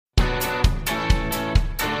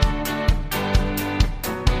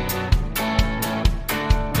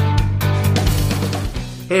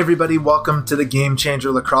Hey everybody, welcome to the Game Changer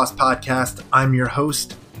Lacrosse Podcast. I'm your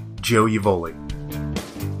host, Joe Evoli.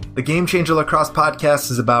 The Game Changer Lacrosse Podcast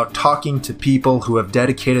is about talking to people who have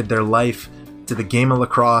dedicated their life to the game of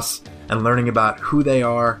lacrosse and learning about who they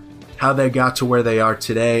are, how they got to where they are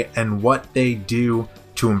today, and what they do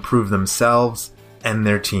to improve themselves and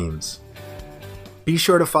their teams. Be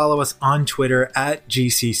sure to follow us on Twitter at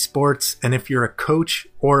GC Sports, and if you're a coach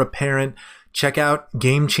or a parent, check out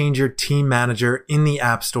Game Changer Team Manager in the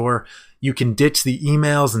App Store. You can ditch the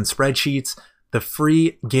emails and spreadsheets. The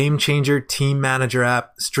free Game Changer Team Manager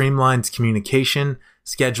app streamlines communication,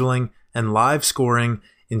 scheduling, and live scoring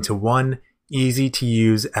into one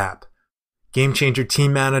easy-to-use app. Game Changer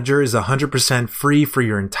Team Manager is 100% free for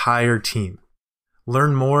your entire team.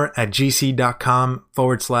 Learn more at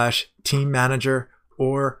gc.com/team manager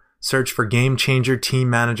or search for Game Changer Team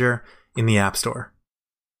Manager in the App Store.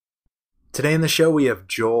 Today in the show, we have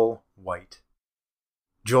Joel White.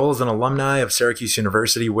 Joel is an alumni of Syracuse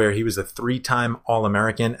University, where he was a 3-time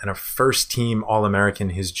All-American and a first-team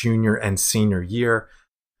All-American his junior and senior year.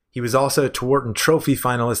 He was also a Tewaaraton Trophy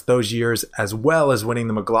finalist those years, as well as winning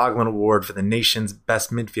the McLaughlin Award for the nation's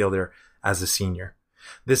best midfielder as a senior.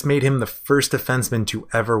 This made him the first defenseman to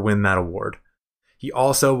ever win that award. He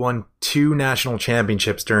also won 2 national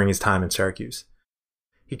championships during his time in Syracuse.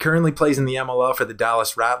 He currently plays in the MLL for the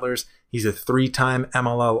Dallas Rattlers. He's a 3-time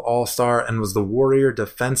MLL All-Star and was the Warrior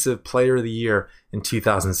Defensive Player of the Year in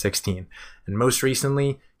 2016. And most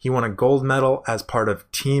recently, he won a gold medal as part of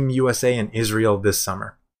Team USA in Israel this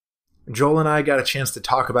summer. Joel and I got a chance to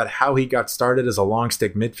talk about how he got started as a long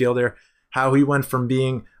stick midfielder, how he went from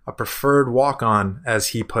being a preferred walk-on, as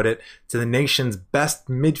he put it, to the nation's best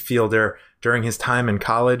midfielder during his time in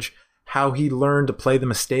college, how he learned to play the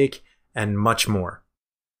mistake, and much more.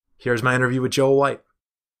 Here's my interview with Joel White.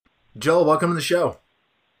 Joel, welcome to the show.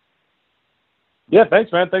 Yeah, thanks,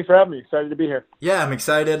 man. Thanks for having me. Excited to be here. Yeah, I'm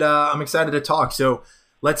excited. I'm excited to talk. So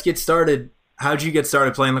let's get started. How'd you get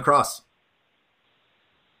started playing lacrosse?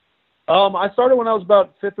 I started when I was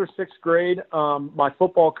about 5th or 6th grade. My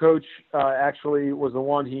football coach actually was the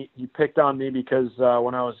one he picked on me because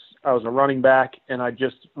when I was a running back and I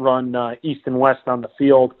just run east and west on the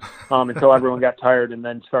field until everyone got tired and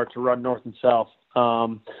then start to run north and south.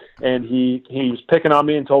 And he was picking on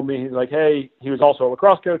me and told me, he's like, hey, he was also a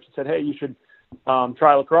lacrosse coach, and said, hey, you should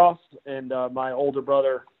try lacrosse. And my older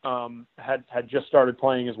brother had just started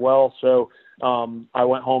playing as well. So I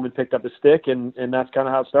went home and picked up a stick, and that's kind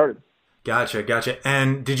of how it started. Gotcha.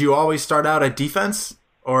 And did you always start out at defense,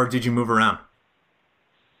 or did you move around?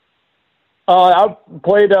 I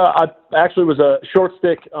played. I actually was a short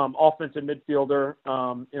stick offensive midfielder.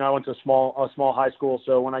 I went to a small high school,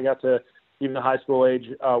 so when I got to even the high school age,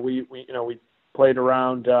 we played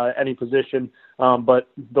around any position. But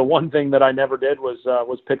the one thing that I never did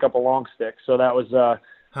was pick up a long stick. So that was a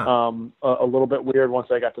little bit weird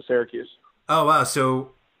once I got to Syracuse. Oh wow!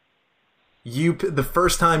 So the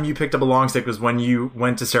first time you picked up a long stick was when you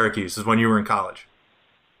went to Syracuse, is when you were in college.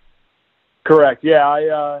 Correct.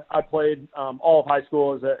 Yeah, I played all of high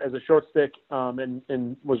school as a short stick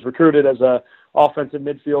and was recruited as a offensive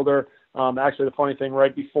midfielder. Actually, the funny thing,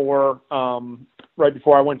 right before I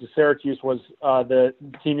went to Syracuse was the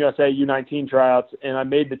Team USA U19 tryouts, and I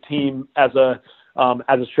made the team as a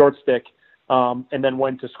short stick, and then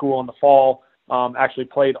went to school in the fall. Actually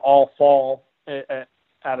played all fall at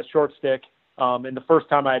a short stick, and the first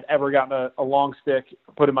time I had ever gotten a long stick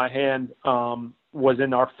put in my hand was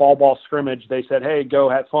in our fall ball scrimmage. They said, "Hey, go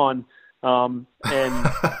have fun," and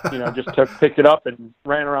just picked it up and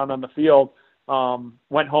ran around on the field.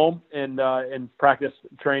 Went home and practiced,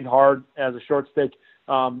 trained hard as a short stick.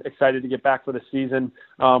 Excited to get back for the season.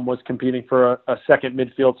 Was competing for a second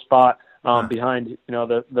midfield spot behind all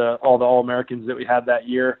the All-Americans that we had that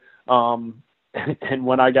year. And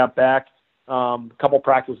when I got back, a couple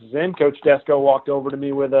practices in, Coach Desko walked over to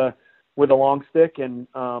me with a long stick, and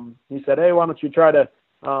he said, "Hey, why don't you try to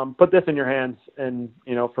put this in your hands?" And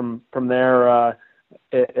from there,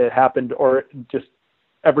 it happened, or just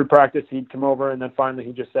every practice he'd come over, and then finally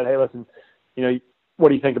he just said, "Hey, listen, what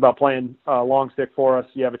do you think about playing long stick for us?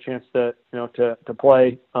 You have a chance to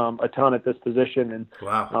play a ton at this position." And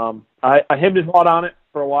wow. I hemmed and hawed on it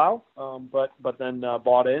for a while, but then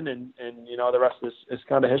bought in, and the rest is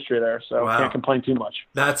kind of history there. So wow. Can't complain too much.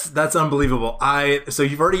 That's unbelievable. So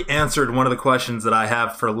you've already answered one of the questions that I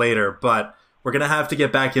have for later, but we're gonna have to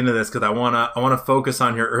get back into this because I wanna focus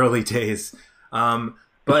on your early days.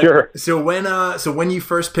 But sure. So when you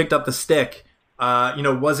first picked up the stick,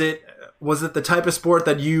 was it the type of sport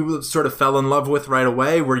that you sort of fell in love with right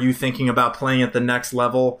away? Were you thinking about playing at the next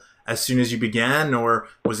level as soon as you began, or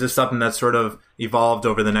was this something that sort of evolved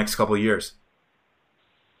over the next couple of years?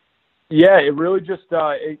 Yeah, it really just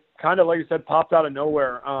it kind of, like I said, popped out of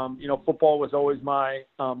nowhere. Football was always my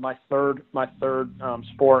third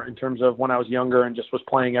sport in terms of when I was younger, and just was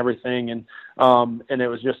playing everything. And it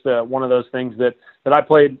was just one of those things that I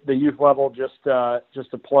played the youth level just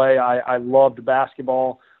to play. I loved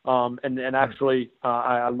basketball. And actually,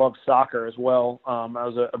 I loved soccer as well. I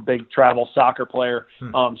was a big travel soccer player.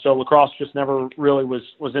 So lacrosse just never really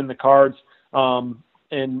was in the cards,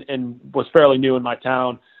 and was fairly new in my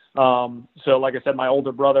town. So like I said, my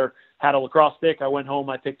older brother had a lacrosse stick. I went home,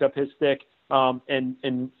 I picked up his stick, and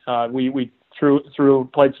we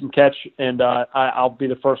played some catch. And I'll be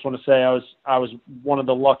the first one to say I was one of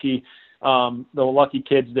the lucky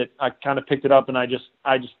kids that I kind of picked it up, and I just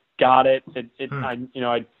got it.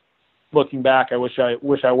 Looking back, I wish I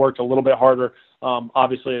worked a little bit harder.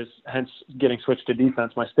 Obviously, hence getting switched to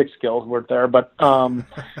defense, my stick skills weren't there. But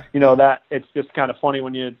that it's just kind of funny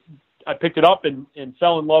when I picked it up and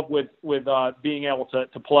fell in love with being able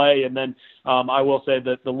to play. And then I will say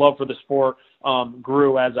that the love for the sport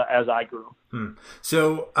grew as I grew.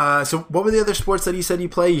 So what were the other sports that you said you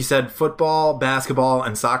play? You said football, basketball,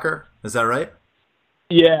 and soccer. Is that right?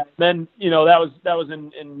 Yeah. Then that was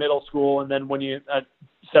in middle school, and then when you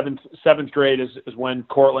seventh grade is when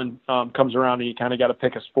Cortland comes around, and you kind of got to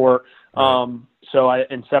pick a sport. Right. So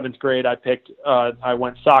in seventh grade I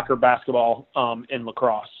went soccer, basketball, and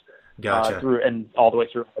lacrosse. Gotcha. And all the way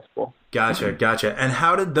through high school. Gotcha. And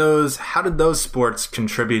how did those sports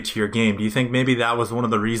contribute to your game? Do you think maybe that was one of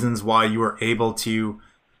the reasons why you were able to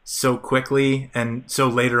so quickly and so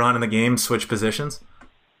later on in the game switch positions?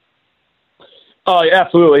 Oh, yeah,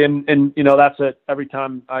 absolutely. And that's it. Every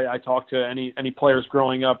time I talk to any players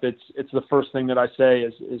growing up, it's the first thing that I say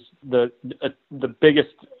is the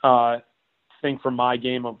biggest thing for my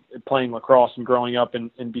game of playing lacrosse and growing up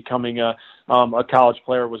and becoming a college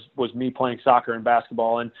player was me playing soccer and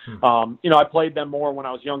basketball. And, I played them more when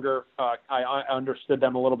I was younger. I understood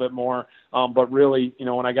them a little bit more. But really,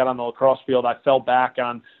 when I got on the lacrosse field, I fell back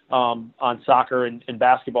on soccer and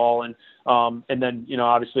basketball. And then,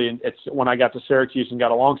 obviously it's when I got to Syracuse and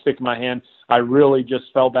got a long stick in my hand, I really just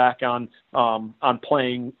fell back on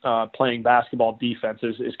playing basketball defense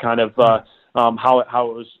is kind of, how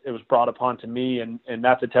it was brought upon to me. And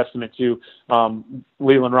that's a testament to,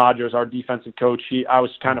 Leland Rogers, our defensive coach. I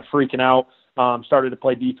was kind of freaking out, started to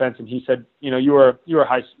play defense, and he said, you were a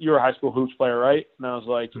high school hoops player, right? And I was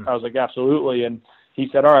like, absolutely. And he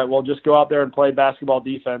said, all right, well, just go out there and play basketball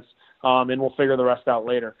defense, and we'll figure the rest out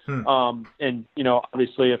later. And,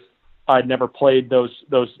 obviously if I'd never played those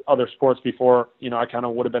other sports before, I kind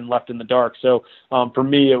of would have been left in the dark. So, for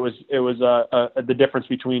me, it was the difference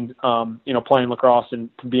between, playing lacrosse and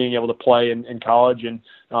being able to play in college and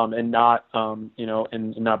not,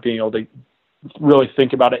 and not being able to really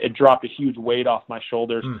think about it. It dropped a huge weight off my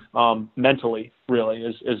shoulders, mentally, really,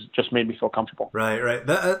 is just made me feel comfortable. Right.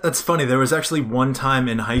 That's funny. There was actually one time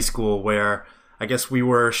in high school where I guess we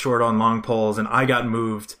were short on long poles, and I got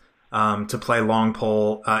moved to play long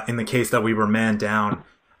pole in the case that we were man down,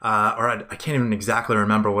 or I can't even exactly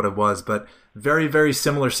remember what it was, but very, very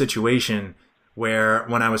similar situation where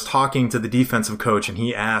when I was talking to the defensive coach and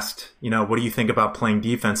he asked, what do you think about playing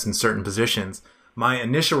defense in certain positions? My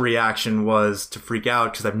initial reaction was to freak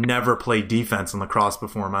out because I've never played defense in lacrosse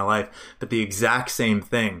before in my life, but the exact same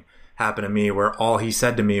thing happened to me where all he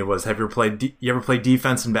said to me was, you ever played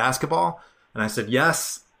defense in basketball? And I said,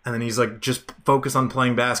 yes. And then he's like, just focus on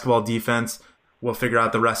playing basketball defense. We'll figure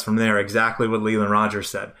out the rest from there. Exactly what Leland Rogers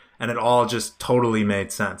said. And it all just totally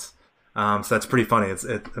made sense. So that's pretty funny. It's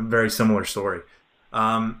a very similar story.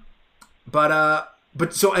 But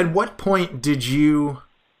so at what point did you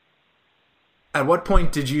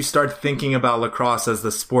start thinking about lacrosse as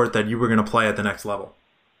the sport that you were going to play at the next level?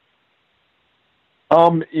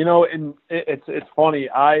 And it's funny.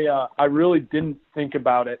 I really didn't think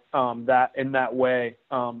about it that in that way.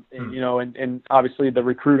 And obviously the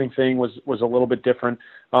recruiting thing was a little bit different.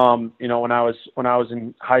 When I was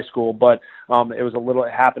in high school, but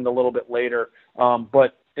it happened a little bit later.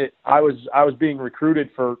 But I was being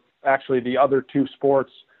recruited for actually the other two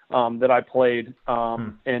sports that I played,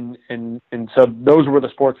 and so those were the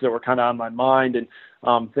sports that were kind of on my mind and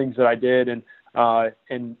things that I did. And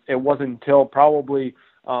it wasn't until probably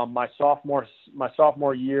my sophomore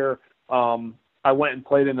year I went and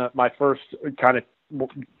played in my first kind of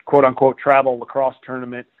quote unquote travel lacrosse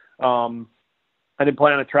tournament. I didn't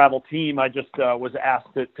play on a travel team. I just was asked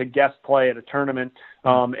to guest play at a tournament,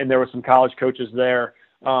 and there were some college coaches there.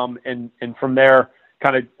 And from there,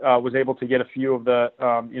 kind of was able to get a few of the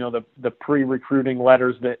the pre-recruiting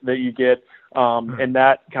letters that you get, and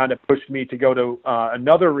that kind of pushed me to go to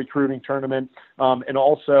another recruiting tournament, and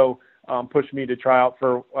also pushed me to try out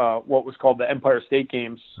for what was called the Empire State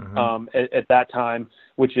Games at that time,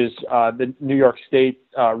 which is the New York State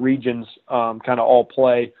regions kind of all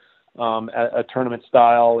play a tournament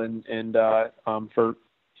style, and for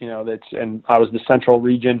and I was the Central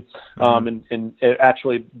region, and it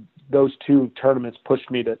actually those two tournaments pushed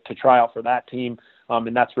me to try out for that team,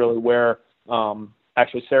 and that's really where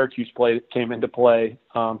actually Syracuse came into play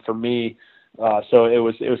for me. So it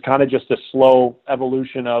was kind of just a slow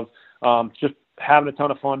evolution of just having a ton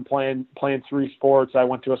of fun playing 3 sports. I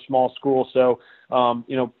went to a small school, so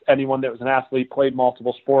anyone that was an athlete played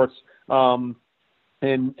multiple sports.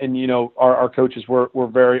 And our coaches were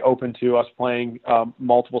very open to us playing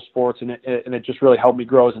multiple sports, and it just really helped me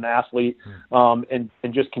grow as an athlete, and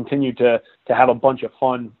just continue to have a bunch of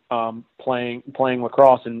fun playing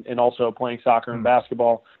lacrosse and also playing soccer and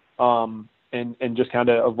basketball, and just kind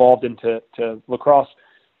of evolved into lacrosse,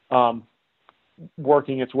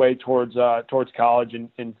 working its way towards college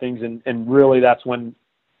and things, and really that's when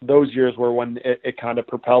those years were when it kind of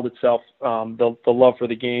propelled itself, the love for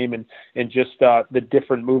the game and just the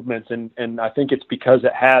different movements. And I think it's because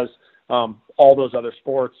it has all those other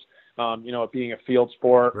sports, it being a field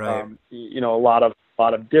sport, right. A lot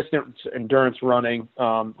of distance endurance running,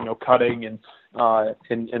 cutting and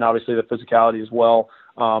obviously the physicality as well.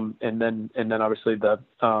 And then obviously the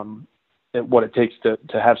what it takes to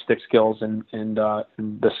have stick skills and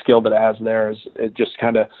the skill that it has there is it just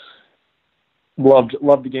kind of loved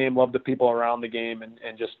the game, loved the people around the game,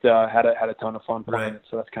 and just had a ton of fun playing it.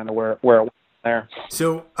 So that's kind of where it went there.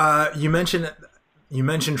 So you mentioned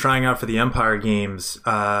trying out for the Empire Games.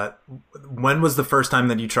 When was the first time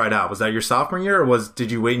that you tried out? Was that your sophomore year, or did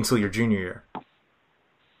you wait until your junior year?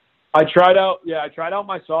 I tried out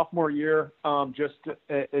my sophomore year.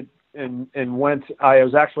 And went. I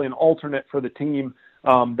was actually an alternate for the team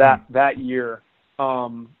that year,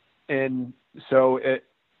 and so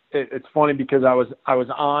it's funny because I was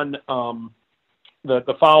on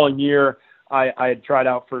the following year. I had tried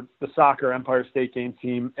out for the soccer Empire State Game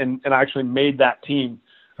team, and I actually made that team.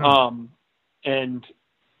 And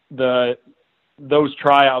those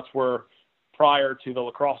tryouts were prior to the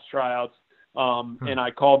lacrosse tryouts. And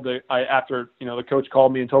I called after the coach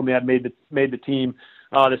called me and told me I'd made the team,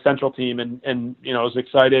 the Central team, and I was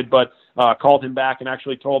excited, but called him back and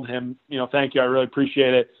actually told him, thank you, I really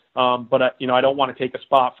appreciate it. But I don't want to take a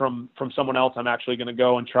spot from someone else. I'm actually going to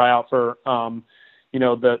go and try out for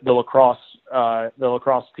the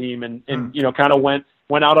lacrosse team, and kind of went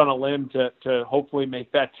out on a limb to hopefully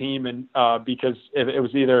make that team, and because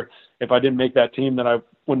if I didn't make that team, then I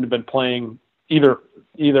wouldn't have been playing either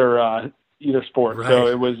sport. Right. So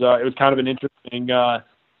it was kind of an interesting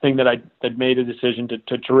thing that I made a decision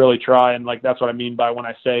to really try, and that's what I mean by when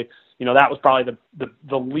I say that was probably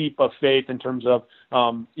the leap of faith in terms of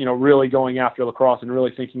really going after lacrosse and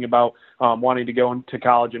really thinking about wanting to go into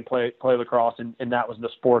college and play lacrosse, and that was the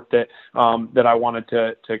sport that I wanted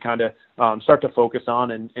to kind of start to focus on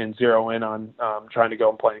and zero in on trying to go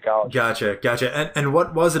and play in college. Gotcha. And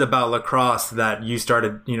what was it about lacrosse that you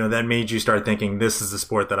started that made you start thinking this is the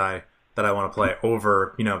sport that I want to play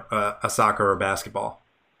over a soccer or basketball?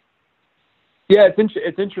 Yeah,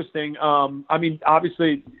 it's interesting. I mean,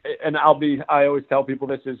 obviously, and I always tell people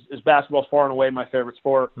this is basketball's far and away my favorite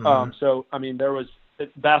sport. So, I mean, there was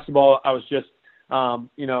basketball. I was just,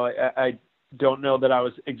 I don't know that I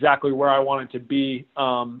was exactly where I wanted to be.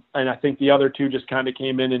 And I think the other two just kind of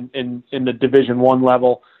came in the Division I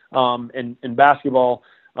level. And basketball,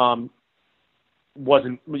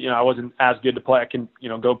 wasn't I wasn't as good to play. I can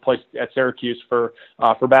go play at Syracuse for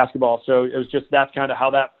basketball. So it was just that's kind of how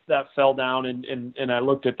that fell down, and I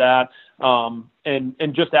looked at that and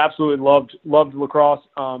just absolutely loved lacrosse.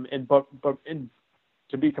 But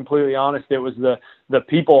to be completely honest, it was the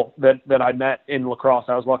people that I met in lacrosse.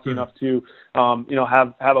 I was lucky enough to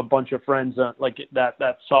have a bunch of friends like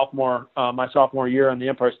that sophomore my sophomore year in the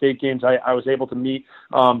Empire State Games. I was able to meet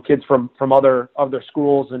kids from other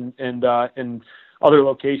schools and other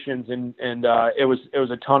locations, and it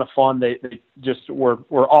was a ton of fun. They just were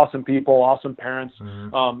awesome people, awesome parents.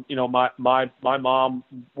 My mom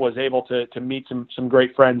was able to meet some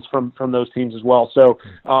great friends from those teams as well. So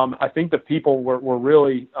I think the people were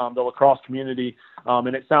really the lacrosse community,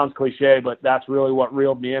 and it sounds cliche, but that's really what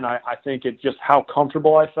reeled me in. I think it's just how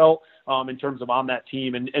comfortable I felt in terms of on that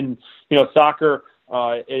team, and soccer.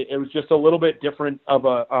 It was just a little bit different of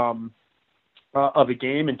a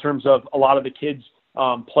game in terms of a lot of the kids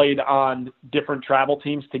played on different travel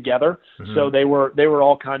teams together. So they were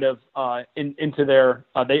all kind of into their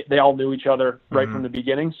they all knew each other right from the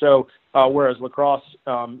beginning. So whereas lacrosse,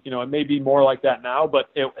 it may be more like that now, but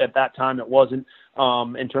at that time it wasn't.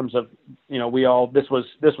 In terms of, this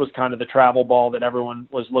was kind of the travel ball that everyone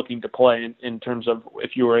was looking to play in terms of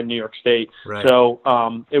if you were in New York State. Right. So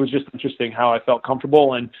it was just interesting how I felt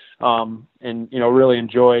comfortable and really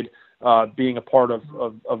enjoyed being a part of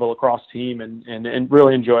a lacrosse team and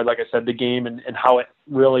really enjoyed, like I said, the game and how it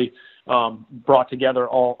really brought together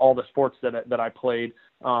all the sports that I played.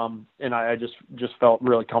 And I just felt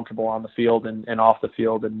really comfortable on the field and off the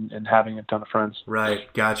field and having a ton of friends.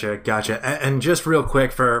 Right. Gotcha. And just real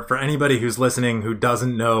quick for anybody who's listening who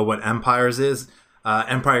doesn't know what Empires is,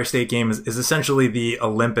 Empire State Games is essentially the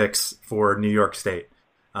Olympics for New York State,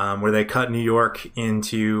 where they cut New York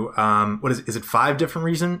into, is it 5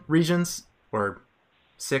 different regions or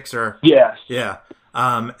 6 or? Yes. Yeah.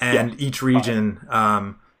 And each region,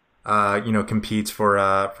 competes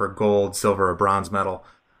for gold, silver, or bronze medal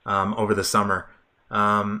over the summer.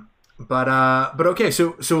 But okay,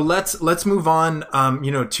 so let's move on.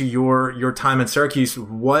 To your time at Syracuse.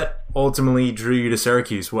 What ultimately drew you to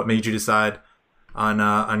Syracuse? What made you decide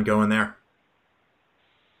on going there?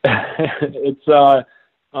 It's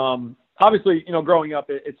obviously, growing up,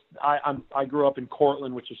 I grew up in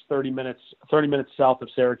Cortland, which is 30 minutes south of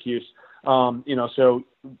Syracuse. So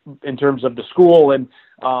in terms of the school and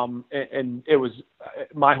it was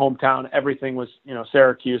my hometown, everything was,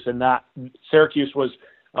 Syracuse, and that Syracuse was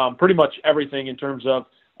pretty much everything in terms of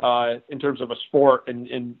a sport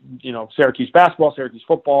and Syracuse basketball, Syracuse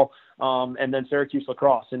football, and then Syracuse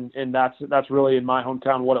lacrosse. And that's really in my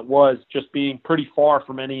hometown what it was, just being pretty far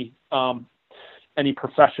from any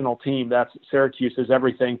professional team. That's Syracuse is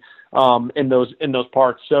everything in those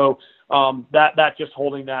parts. So that just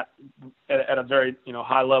holding that at a very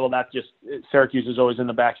high level, that just Syracuse is always in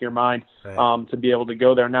the back of your mind, right, to be able to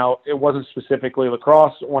go there. Now it wasn't specifically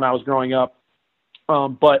lacrosse when I was growing up,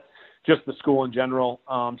 but just the school in general.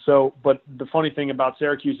 But the funny thing about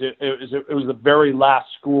Syracuse, it was the very last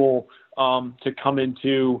school to come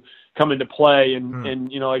into play,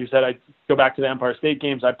 and like I said, I go back to the Empire State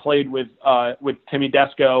Games. I played with Timmy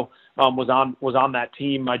Desko. Was on that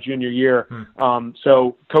team my junior year.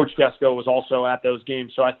 So Coach Desko was also at those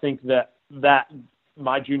games. So I think that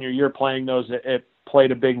my junior year playing those, it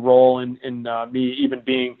played a big role in me even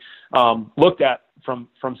being looked at from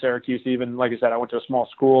Syracuse. Even like I said, I went to a small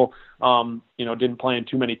school. Didn't play in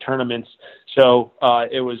too many tournaments. So I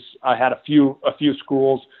had a few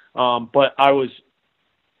schools, but I was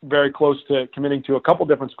very close to committing to a couple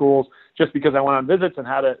different schools just because I went on visits and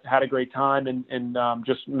had a great time and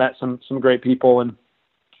just met some great people. And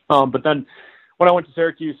but then when I went to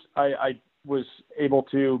Syracuse, I was able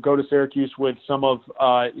to go to Syracuse with some of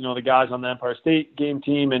the guys on the Empire State game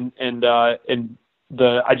team and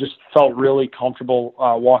I just felt really comfortable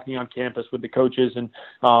walking on campus with the coaches and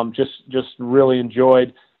just really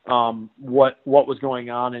enjoyed what was going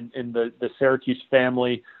on in the Syracuse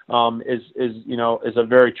family is a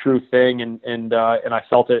very true thing, and I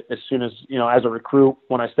felt it as soon as as a recruit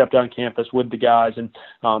when I stepped on campus with the guys and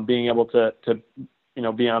being able to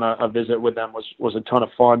be on a visit with them was a ton of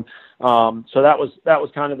fun. So that was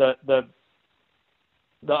kind of the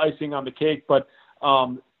icing on the cake. But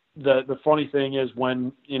the funny thing is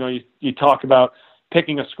when you talk about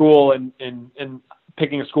picking a school and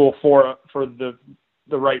picking a school for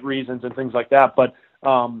the right reasons and things like that. But,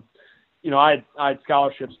 I had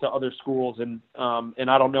scholarships to other schools and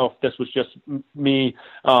I don't know if this was just me,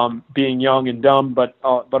 being young and dumb, but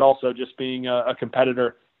also just being a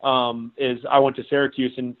competitor, is I went to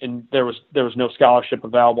Syracuse and there was no scholarship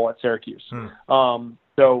available at Syracuse.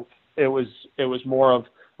 So it was more of,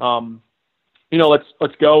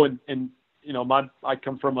 let's go and I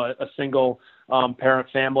come from a single parent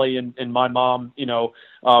family, and my mom,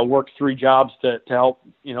 worked 3 jobs to help,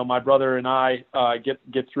 my brother and I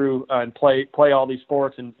get through and play all these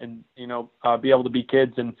sports and be able to be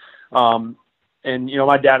kids. And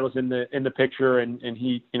my dad was in the picture and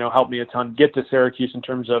he, helped me a ton get to Syracuse in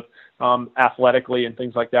terms of athletically and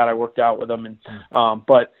things like that. I worked out with him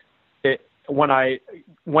but when I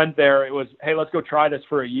went there, it was, hey, let's go try this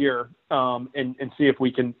for a year and see if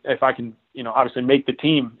I can, obviously make the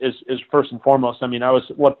team is first and foremost. I mean, I was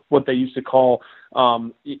what they used to call,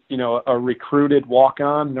 a recruited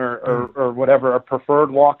walk-on or whatever, a preferred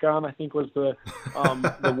walk-on, I think was the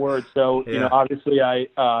word. So, yeah. Obviously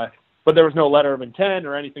but there was no letter of intent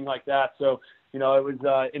or anything like that. So, it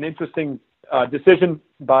was an interesting decision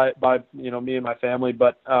by me and my family,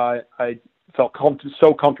 but I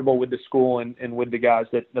so comfortable with the school and with the guys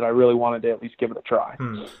that I really wanted to at least give it a try.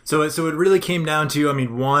 So it really came down to, I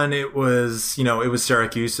mean, one, it was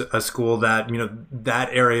Syracuse, a school that, that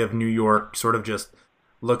area of New York sort of just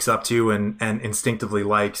looks up to and instinctively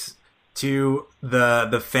likes. To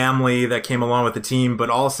the family that came along with the team, but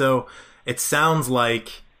also it sounds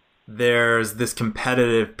like there's this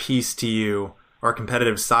competitive piece to you, or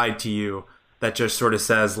competitive side to you, that just sort of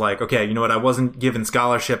says like, okay, you know what, I wasn't given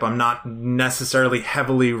scholarship, I'm not necessarily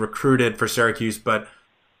heavily recruited for Syracuse, but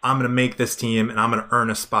I'm going to make this team and I'm going to earn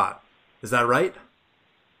a spot. Is that right?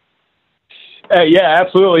 Yeah,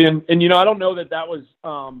 absolutely. And I don't know that was,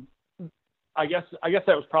 I guess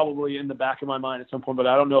that was probably in the back of my mind at some point, but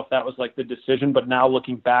I don't know if that was like the decision. But now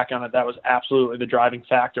looking back on it, that was absolutely the driving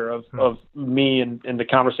factor of me and the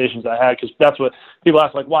conversations I had, because that's what people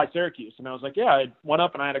ask, like, why Syracuse? And I was like, yeah, I went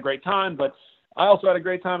up and I had a great time, but I also had a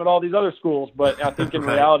great time at all these other schools. But I think in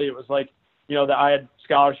reality, it was like, that I had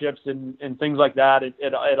scholarships and things like that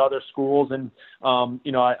at other schools. And,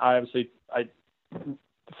 I obviously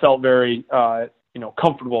felt very,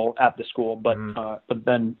 comfortable at the school, but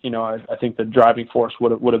then, I think the driving force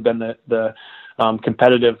would have been the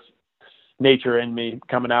competitive nature in me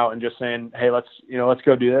coming out and just saying, hey, let's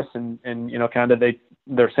go do this. And kind of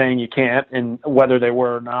they're saying you can't, and whether they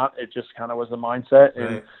were or not, it just kind of was the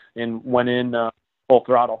mindset and went in full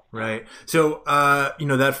throttle. Right. So,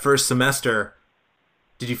 that first semester,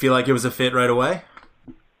 did you feel like it was a fit right away?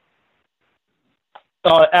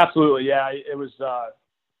 Absolutely. Yeah, it was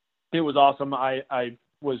awesome. I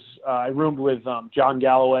roomed with John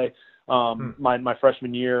Galloway my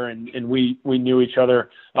freshman year, and we knew each other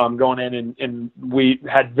going in, and we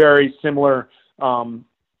had very similar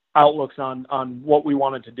outlooks on what we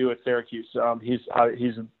wanted to do at Syracuse. He's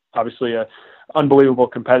obviously a unbelievable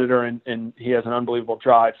competitor, and he has an unbelievable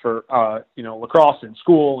drive for lacrosse and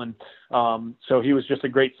school, and so he was just a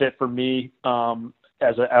great fit for me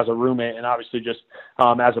as a roommate, and obviously just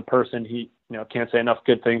as a person. He can't say enough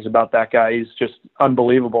good things about that guy. He's just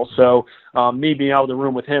unbelievable. So me being out of the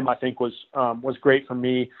room with him, I think was great for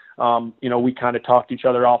me. We kind of talked each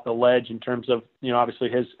other off the ledge in terms of, obviously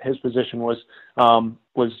his position was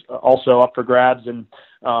also up for grabs, and,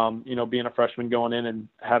 being a freshman going in and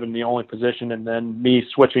having the only position, and then me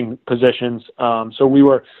switching positions. So we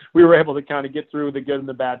were able to kind of get through the good and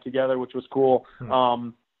the bad together, which was cool.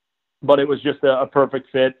 But it was just a perfect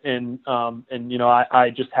fit. And I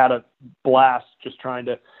just had a blast just trying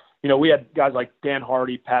to, we had guys like Dan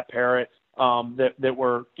Hardy, Pat Parrott, that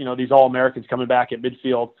were, these All-Americans coming back at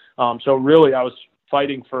midfield. So really I was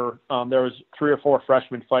fighting for, there was 3 or 4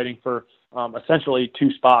 freshmen fighting for essentially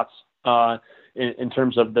 2 spots in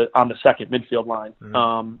terms of on the second midfield line.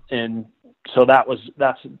 And so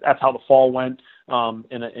that's how the fall went. And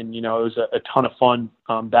it was a ton of fun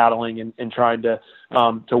battling and trying to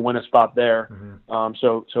win a spot there.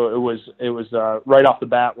 So it was right off the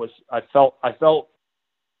bat I felt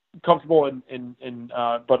comfortable and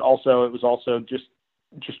but also it was also just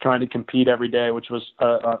trying to compete every day, which was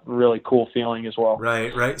a really cool feeling as well.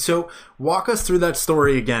 Right. So walk us through that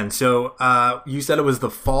story again. So you said it was the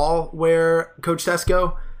fall where Coach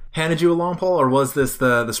Tesco handed you a long pole, or was this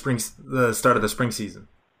the start of the spring season?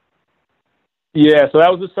 Yeah, so that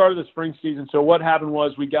was the start of the spring season. So what happened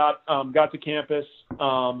was we got to campus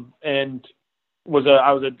and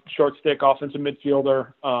I was a short stick offensive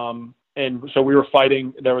midfielder, and so we were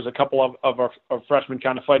fighting. There was a couple of our freshmen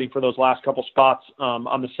kind of fighting for those last couple spots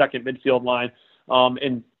on the second midfield line.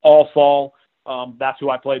 And all fall, that's who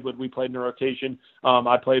I played with. We played in a rotation.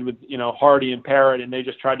 I played with Hardy and Parrott, and they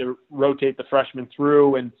just tried to rotate the freshmen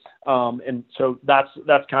through, and so that's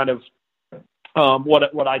kind of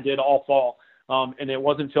what I did all fall. And it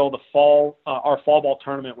wasn't until the fall, our fall ball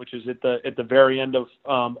tournament, which is at the very end of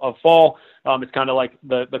fall. It's kind of like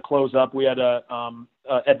the close up. We had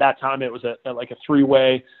at that time it was like a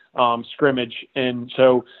 3-way scrimmage, and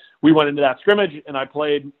so we went into that scrimmage, and I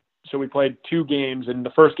played. So we played 2 games, and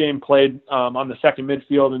the first game played on the second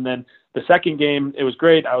midfield, and then the second game it was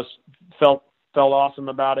great. I felt awesome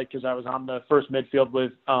about it because I was on the first midfield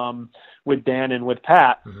with Dan and with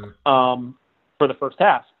Pat for the first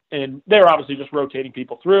half. And they were obviously just rotating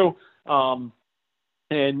people through.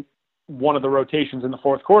 And one of the rotations in the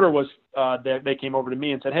fourth quarter was they came over to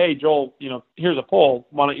me and said, hey, Joel, here's a pole.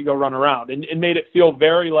 Why don't you go run around? And made it feel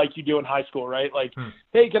very like you do in high school, right? Like,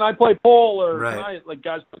 hey, can I play pole? Or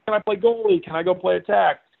guys, can I play goalie? Can I go play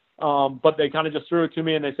attack? But they kind of just threw it to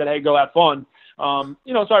me and they said, hey, go have fun.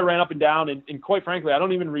 So I ran up and down, and quite frankly, I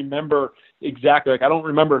don't even remember exactly. Like, I don't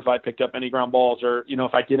remember if I picked up any ground balls or,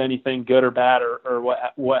 if I did anything good or bad or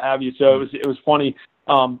what have you. So it was funny,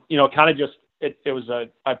 kind of just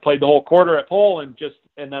I played the whole quarter at pole and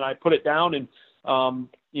then I put it down and,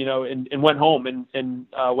 and went home and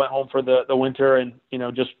went home for the winter and,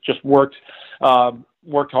 just worked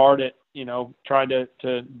hard at, trying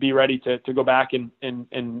to be ready to go back and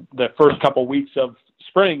the first couple weeks of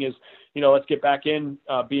spring is, let's get back in,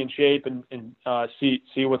 be in shape and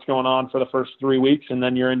see what's going on for the first 3 weeks. And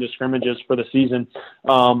then you're into scrimmages for the season.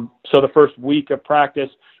 So the first week of practice,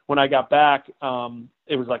 when I got back,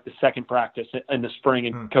 it was like the second practice in the spring,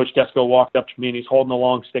 and Coach Desko walked up to me and he's holding a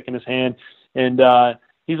long stick in his hand. And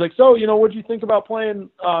he's like, so, what'd you think about playing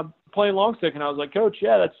long stick? And I was like, Coach,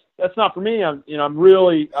 yeah, that's not for me. I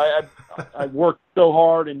worked so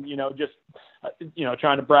hard and, just,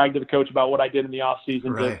 trying to brag to the coach about what I did in the off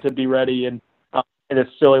season to be ready and a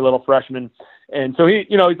silly little freshman. And so he's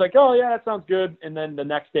like, oh yeah, that sounds good. And then the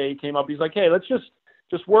next day he came up, he's like, hey, let's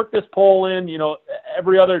just work this pole in,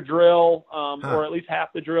 every other drill, or at least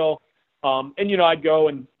half the drill. And, I'd go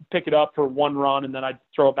and pick it up for one run and then I'd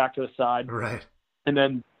throw it back to the side. Right. And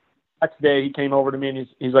then next day he came over to me and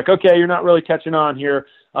he's like, okay, you're not really catching on here.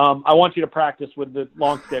 I want you to practice with the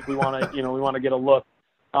long stick. We want to, we want to get a look,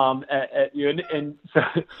 at you. And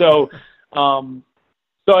so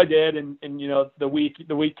I did. And, the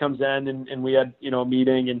week comes in and we had, a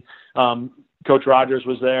meeting and, Coach Rogers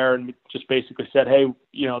was there and just basically said, hey,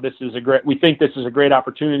 we think this is a great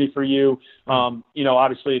opportunity for you.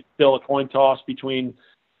 Obviously it's still a coin toss between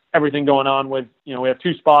everything going on with, we have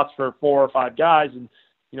 2 spots for 4 or 5 guys. And,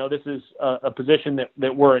 this is a position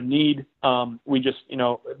that we're in need. We just,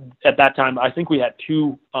 at that time, I think we had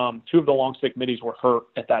two of the long stick middies were hurt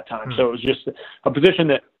at that time. So it was just a position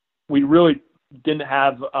that we really didn't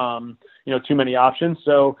have, too many options.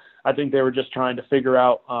 So I think they were just trying to figure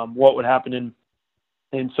out what would happen.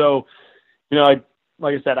 And so, like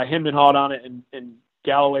I said, I hemmed and hawed on it and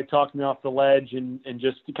Galloway talked me off the ledge and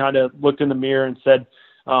just kind of looked in the mirror and said,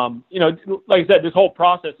 like I said, this whole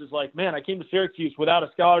process is like, man, I came to Syracuse without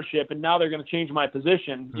a scholarship and now they're going to change my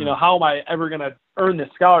position. How am I ever going to earn this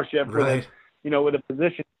scholarship with a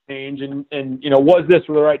position change? And, was this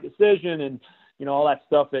the right decision? And, all that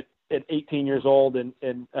stuff at 18 years old. And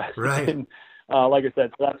like I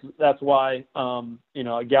said, that's why,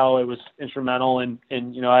 Galloway was instrumental and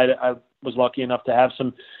I was lucky enough to have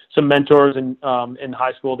some mentors in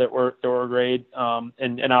high school that were great.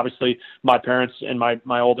 And obviously my parents and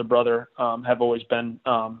my older brother, have always been,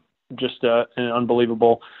 just an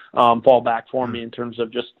unbelievable, fallback for me in terms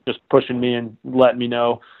of just pushing me and letting me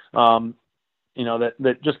know,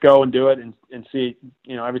 that just go and do it and see,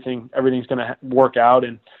 everything's going to work out.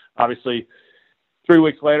 And obviously 3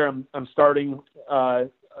 weeks later, I'm starting,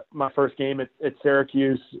 my first game at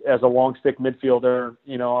Syracuse as a long stick midfielder,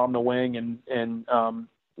 on the wing and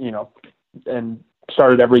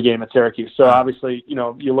started every game at Syracuse. So obviously,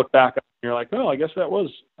 you look back and you're like, oh, I guess that was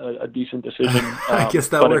a decent decision. I guess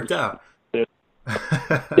that worked out. Yeah,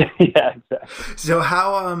 exactly. So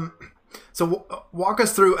how, walk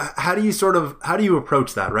us through, how do you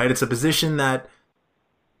approach that, right? It's a position that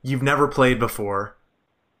you've never played before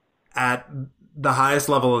at the highest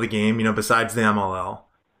level of the game, besides the MLL.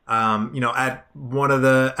 At one of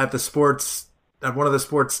the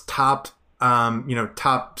sports top,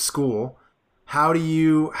 top school. How do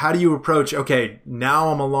you approach, okay, now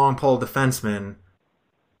I'm a long pole defenseman.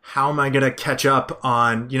 How am I going to catch up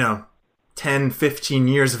on, 10, 15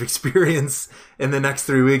 years of experience in the next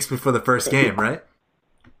 3 weeks before the first game, right?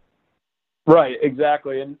 Right,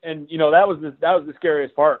 exactly. And that was the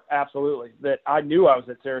scariest part. Absolutely. That I knew I was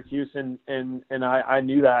at Syracuse and I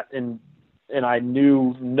knew that and I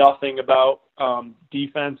knew nothing about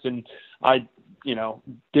defense and I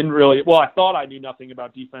didn't really, I thought I knew nothing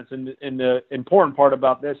about defense and the important part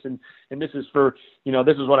about this and this is for,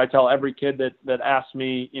 this is what I tell every kid that asks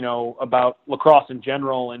me, about lacrosse in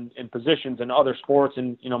general and positions and other sports.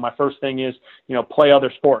 And, my first thing is, play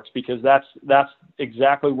other sports because that's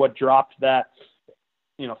exactly what dropped that,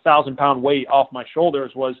 1,000-pound weight off my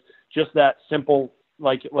shoulders was just that simple,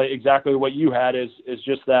 like exactly what you had is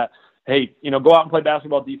just that, hey, go out and play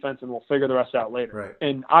basketball defense and we'll figure the rest out later. Right.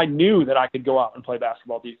 And I knew that I could go out and play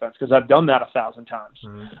basketball defense because I've done that 1,000 times.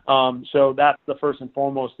 Mm-hmm. So that's the first and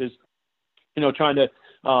foremost is, trying to,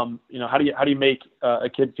 how do you make a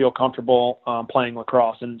kid feel comfortable playing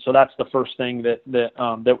lacrosse? And so that's the first thing that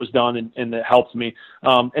was done and that helped me.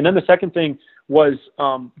 And then the second thing was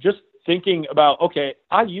just thinking about, okay,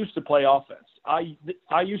 I used to play offense.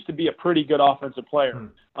 I used to be a pretty good offensive player.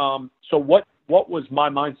 So what was my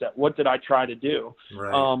mindset? What did I try to do?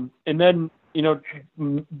 Right. And then,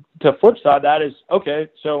 to flip side that is, okay,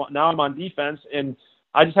 so now I'm on defense and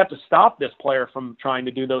I just have to stop this player from trying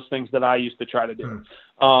to do those things that I used to try to do.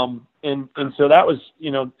 And so that was,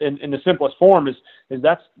 you know, in the simplest form is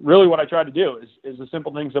that's really what I tried to do is the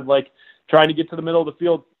simple things of like trying to get to the middle of the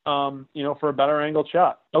field, you know, for a better angled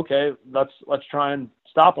shot. Okay, let's try and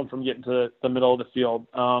stop them from getting to the middle of the field.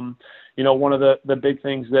 You know, one of the big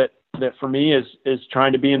things that for me is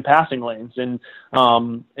trying to be in passing lanes. And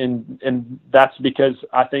that's because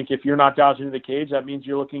I think if you're not dodging to the cage, that means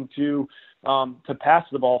you're looking to pass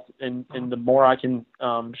the ball. And the more I can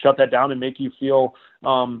shut that down and make you feel,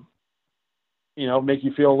 you know, make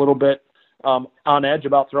you feel a little bit on edge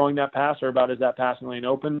about throwing that pass or about is that passing lane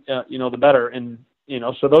open, you know, the better. And, you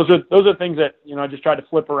know, so those are things that, you know, I just try to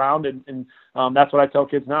flip around and that's what I tell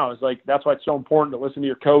kids now is like, that's why it's so important to listen to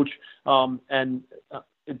your coach and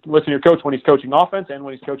listen to your coach when he's coaching offense and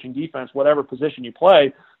when he's coaching defense, whatever position you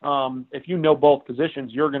play. If you know both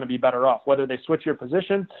positions, you're going to be better off, whether they switch your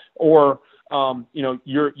position or, you know,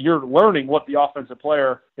 you're learning what the offensive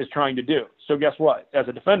player is trying to do. So guess what? As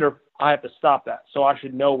a defender, I have to stop that. So I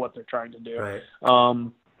should know what they're trying to do. Right.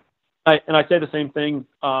 I say the same thing,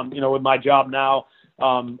 you know, with my job now.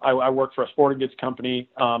 I work for a sporting goods company,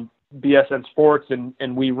 BSN Sports, and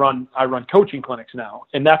I run coaching clinics now.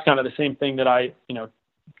 And that's kind of the same thing that I, you know,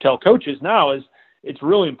 tell coaches now is it's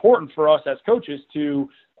really important for us as coaches to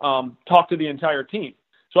talk to the entire team.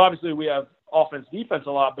 So obviously we have offense, defense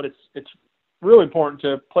a lot, but it's really important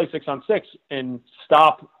to play 6-on-6 and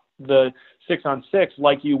stop the 6-on-6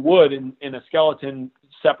 like you would in a skeleton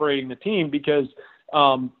separating the team, because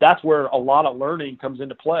that's where a lot of learning comes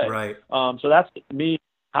into play. Right. So that's me,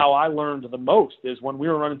 how I learned the most is when we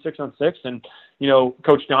were running 6-on-6 and, you know,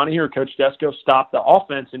 Coach Donahue or Coach Desko stopped the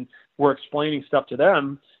offense and we're explaining stuff to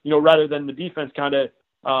them, you know, rather than the defense kind of,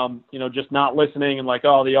 you know, just not listening and like,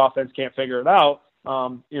 oh, the offense can't figure it out,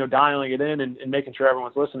 you know, dialing it in and making sure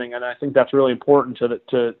everyone's listening. And I think that's really important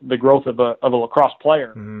to the growth of a lacrosse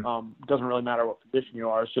player. It doesn't really matter what position you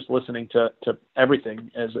are. It's just listening to everything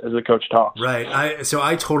as the coach talks. Right. So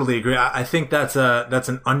I totally agree. I think that's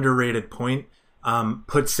an underrated point.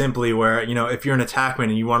 Put simply, where, you know, if you're an attackman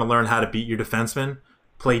and you want to learn how to beat your defenseman,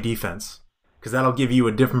 play defense, because that'll give you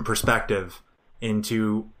a different perspective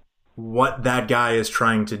into what that guy is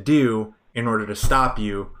trying to do in order to stop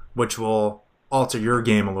you, which will alter your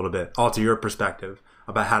game a little bit, alter your perspective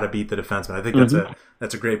about how to beat the defenseman. I think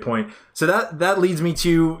that's a great point. So that leads me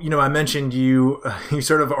to, you know, I mentioned you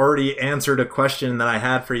sort of already answered a question that I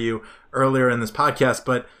had for you earlier in this podcast,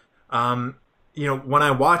 but you know, when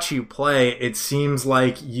I watch you play, it seems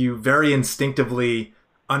like you very instinctively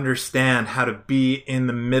understand how to be in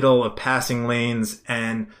the middle of passing lanes.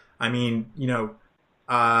 And I mean, you know,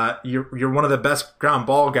 you're one of the best ground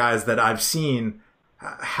ball guys that I've seen.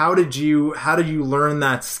 How did you learn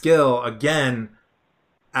that skill again,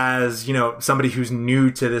 as, you know, somebody who's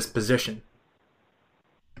new to this position?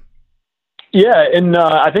 Yeah, and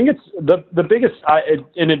I think it's the biggest.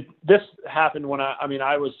 This happened when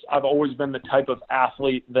I've always been the type of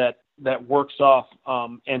athlete that works off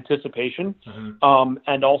anticipation,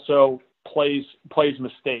 and also plays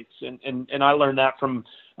mistakes, and I learned that from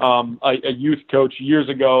a youth coach years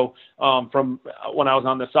ago, from when I was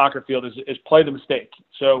on the soccer field, is play the mistake.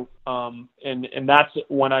 So and that's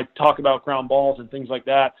when I talk about ground balls and things like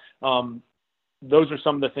that. Those are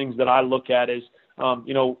some of the things that I look at is,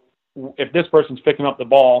 you know, if this person's picking up the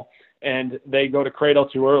ball and they go to cradle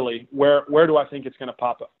too early, where do I think it's going to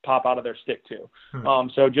pop out of their stick to?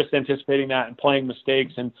 So just anticipating that and playing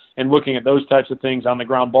mistakes and looking at those types of things on the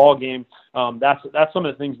ground ball game. That's some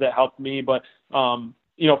of the things that helped me. But,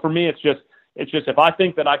 you know, for me, it's just if I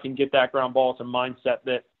think that I can get that ground ball, it's a mindset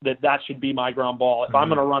that should be my ground ball. If I'm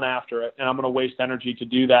going to run after it and I'm going to waste energy to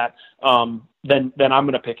do that, then I'm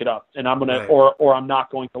going to pick it up, and I'm going to, or I'm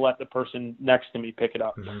not going to let the person next to me pick it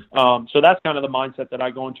up. So that's kind of the mindset that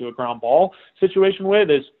I go into a ground ball situation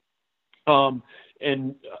with is,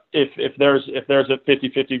 and if there's a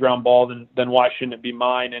 50-50 ground ball, then why shouldn't it be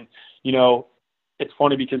mine? And, you know, it's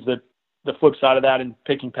funny because the flip side of that and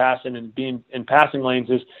picking passing and being in passing lanes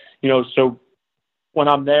is, you know, so when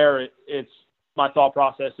I'm there, it's my thought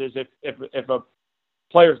process is if a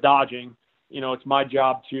player's dodging, you know, it's my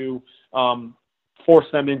job to force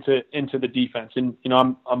them into the defense. And, you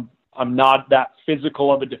know, I'm not that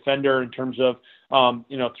physical of a defender in terms of,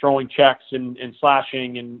 you know, throwing checks and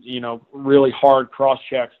slashing and, you know, really hard cross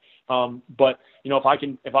checks. But, you know,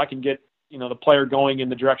 if I can get, you know, the player going in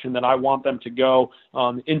the direction that I want them to go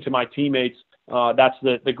into my teammates, that's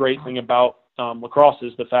the great thing about lacrosse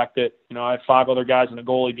is the fact that, you know, I have 5 other guys and a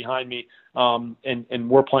goalie behind me, and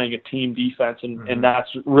we're playing a team defense, and that's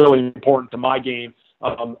really important to my game.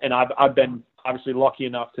 And I've been obviously lucky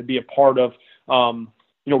enough to be a part of,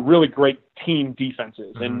 really great team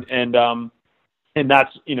defenses. And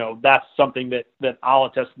that's, that's something that I'll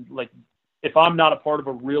attest. Like, if I'm not a part of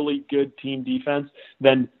a really good team defense,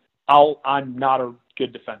 then I'm not a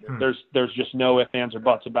good defender. There's just no ifs, ands, or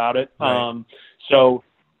buts about it. Right. So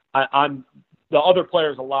the other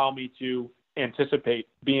players allow me to anticipate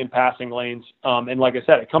being passing lanes. And like I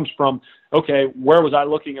said, it comes from, okay, where was I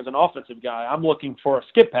looking as an offensive guy? I'm looking for a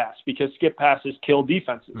skip pass because skip passes kill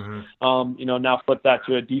defenses. Now flip that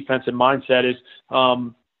to a defensive mindset is,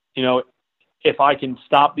 if I can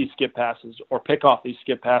stop these skip passes or pick off these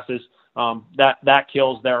skip passes, that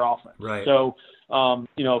kills their offense. Right. So,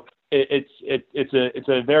 it's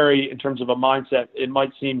a very, in terms of a mindset, it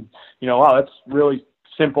might seem, wow, that's really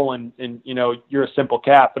simple and you're a simple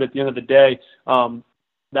cat, but at the end of the day,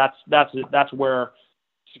 that's where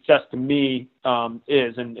success to me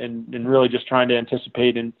is, and really just trying to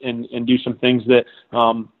anticipate and do some things that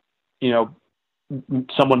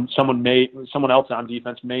someone else on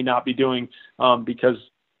defense may not be doing, because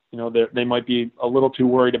they might be a little too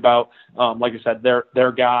worried about, like I said,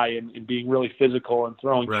 their guy and being really physical and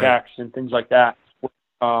throwing checks and things like that.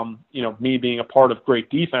 Me being a part of great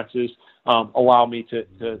defenses allow me to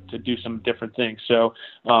do some different things. So,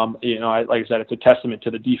 like I said, it's a testament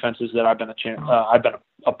to the defenses that I've been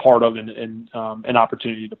a part of and an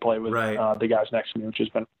opportunity to play with the guys next to me, which has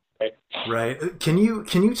been great. Right. Can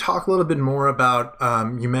you talk a little bit more about,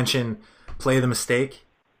 you mentioned play the mistake.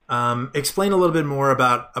 Explain a little bit more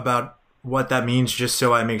about what that means, just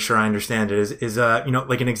so I make sure I understand it. Is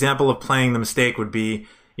like an example of playing the mistake would be,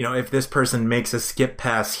 if this person makes a skip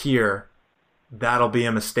pass here, that'll be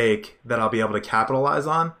a mistake that I'll be able to capitalize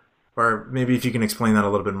on, or maybe if you can explain that a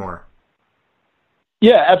little bit more.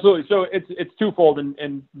 Yeah, absolutely. So it's twofold,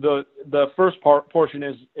 and the first portion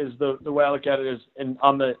is the way I look at it is, and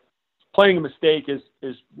on the playing a mistake is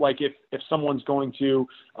like if someone's going to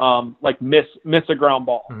miss a ground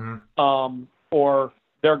ball, or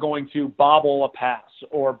they're going to bobble a pass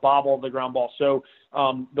or bobble the ground ball. So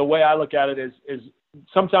the way I look at it is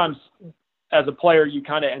sometimes as a player you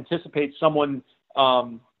kind of anticipate someone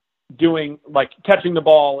doing, like, catching the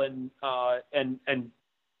ball and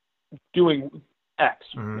doing X.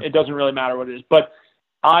 It doesn't really matter what it is, but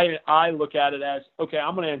I look at it as, okay,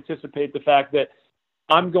 I'm going to anticipate the fact that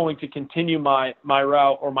I'm going to continue my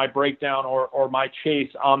route or my breakdown or my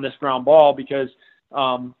chase on this ground ball, because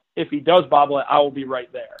if he does bobble it, I will be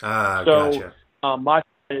right there. Gotcha. My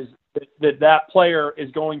is that player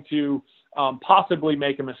is going to possibly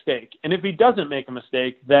make a mistake. And if he doesn't make a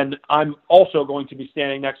mistake, then I'm also going to be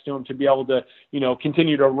standing next to him to be able to,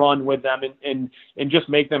 continue to run with them and just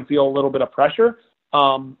make them feel a little bit of pressure,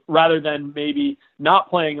 rather than maybe not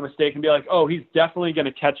playing a mistake and be like, oh, he's definitely going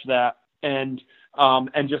to catch that. And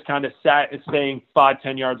just kind of staying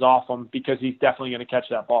 5-10 yards off him because he's definitely going to catch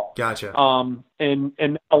that ball. Gotcha.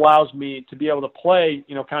 And allows me to be able to play,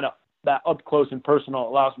 kind of that up close and personal.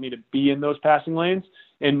 Allows me to be in those passing lanes.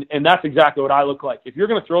 And that's exactly what I look like. If you're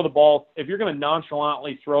going to throw the ball, if you're going to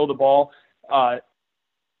nonchalantly throw the ball, to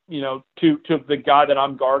the guy that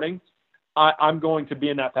I'm guarding, I'm going to be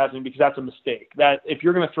in that passing, because that's a mistake. That if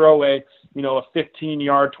you're going to throw a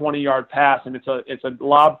 15-yard, 20-yard pass and it's a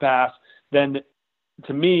lob pass, then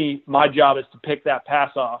to me, my job is to pick that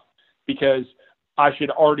pass off, because I should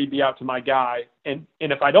already be out to my guy. And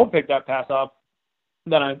if I don't pick that pass off,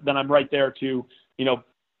 then I'm right there to,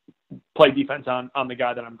 play defense on the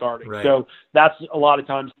guy that I'm guarding. Right. So that's a lot of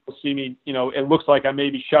times you'll see me, it looks like I may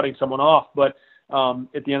be shutting someone off, but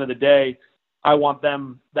at the end of the day, I want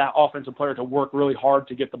that offensive player to work really hard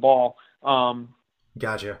to get the ball.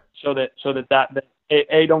 Gotcha. So that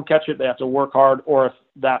they don't catch it, they have to work hard, or if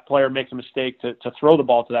that player makes a mistake to throw the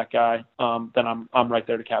ball to that guy, then I'm right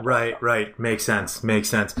there to capitalize. Right. Makes sense.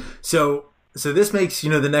 So this makes,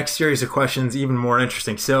 the next series of questions even more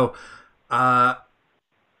interesting. So,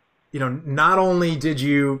 not only did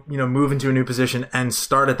you, move into a new position and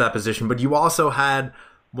start at that position, but you also had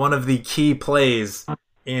one of the key plays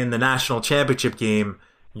in the national championship game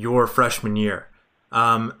your freshman year.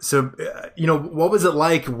 What was it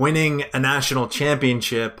like winning a national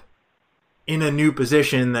championship in a new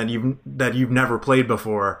position that you've never played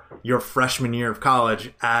before, your freshman year of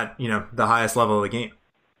college at, the highest level of the game?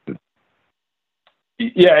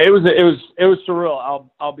 Yeah, it was surreal.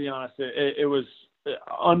 I'll be honest. It was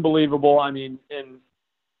unbelievable. I mean, and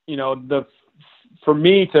for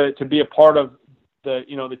me to be a part of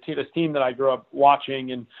this team that I grew up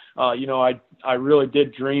watching, and I really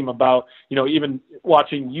did dream about even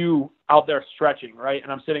watching you out there stretching, right?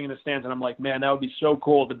 And I'm sitting in the stands and I'm like, man, that would be so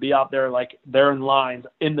cool to be out there, like they're in lines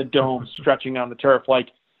in the dome stretching on the turf. Like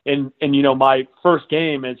and you know, my first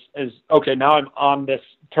game is okay, now I'm on this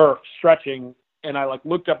turf stretching, and I like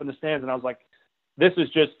looked up in the stands and I was like, this is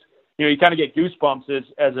just, you know, you kind of get goosebumps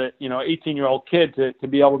as a, you know, 18-year-old kid to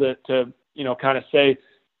be able to, you know, kind of say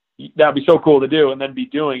that'd be so cool to do and then be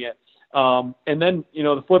doing it. And then, you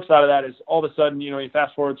know, the flip side of that is all of a sudden, you know, you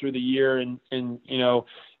fast forward through the year and, you know,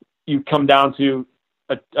 you come down to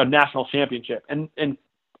a national championship. And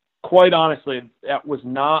quite honestly, that was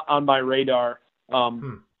not on my radar,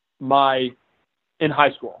 in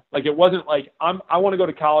high school. Like, it wasn't like I want to go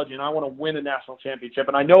to college and I want to win a national championship.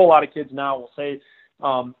 And I know a lot of kids now will say,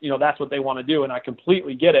 you know, that's what they want to do. And I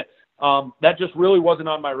completely get it. That just really wasn't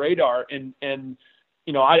on my radar. And,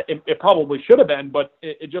 you know, it probably should have been, but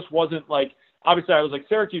it just wasn't like, obviously I was like,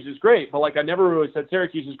 Syracuse is great, but like, I never really said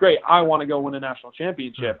Syracuse is great. I want to go win a national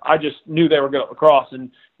championship. I just knew they were good at lacrosse,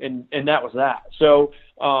 and that was that. So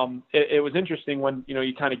it was interesting when, you know,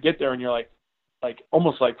 you kind of get there and you're like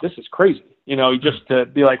almost like, this is crazy, you know, just to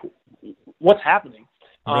be like, what's happening?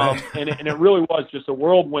 Right. And it really was just a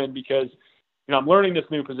whirlwind because, you know, I'm learning this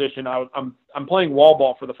new position. I'm playing wall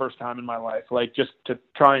ball for the first time in my life, like just to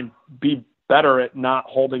try and be better at not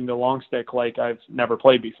holding the long stick like I've never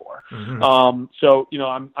played before. Mm-hmm. So, you know,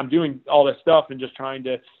 I'm doing all this stuff and just trying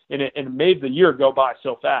to, and it made the year go by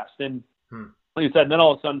so fast. And like you said, and then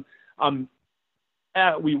all of a sudden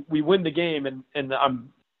we win the game and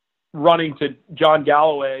I'm running to John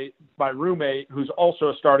Galloway, my roommate, who's also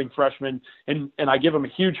a starting freshman. And I give him a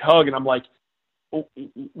huge hug and I'm like,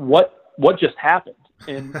 what just happened?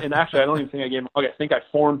 And actually, I don't even think I gave him a hug. I think I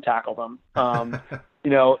form tackled him,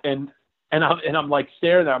 you know, and I'm like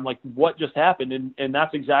staring there. I'm like, what just happened? And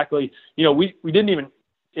that's exactly, you know, we didn't even,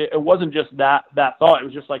 it wasn't just that thought. It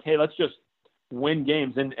was just like, hey, let's just win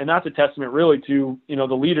games. And that's a testament really to, you know,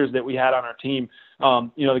 the leaders that we had on our team.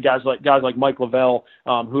 You know, the guys like Mike Lavelle,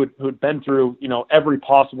 who'd been through, you know, every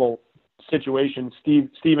possible situation,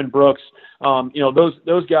 Stephen Brooks, you know,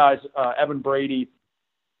 those guys, Evan Brady,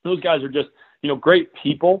 those guys are just, you know, great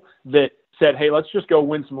people that said, hey, let's just go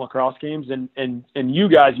win some lacrosse games. And you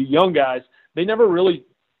guys, you young guys, they never really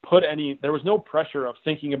put there was no pressure of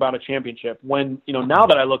thinking about a championship when, you know, now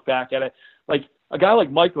that I look back at it, like a guy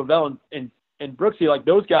like Mike Lavelle and Brooksy, like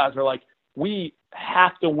those guys are like, we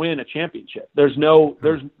have to win a championship. There's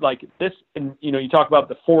like this, and, you know, you talk about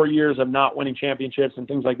the 4 years of not winning championships and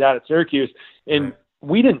things like that at Syracuse. And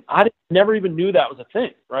I never even knew that was a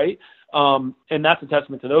thing. Right. And that's a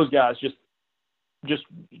testament to those guys, just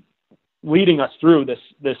leading us through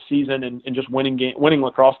this season and just winning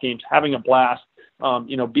lacrosse games, having a blast,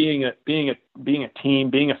 you know, being a team,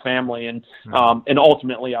 being a family, and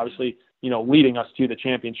ultimately, obviously, you know, leading us to the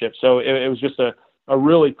championship. So it was just a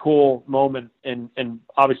really cool moment, and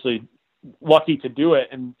obviously lucky to do it,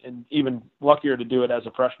 and even luckier to do it as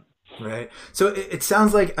a freshman. Right. So it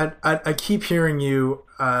sounds like I keep hearing you.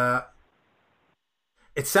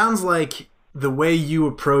 It sounds like the way you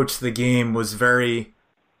approached the game was very,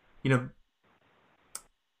 you know,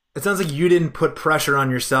 it sounds like you didn't put pressure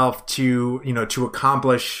on yourself to, you know, to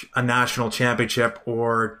accomplish a national championship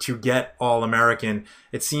or to get All-American.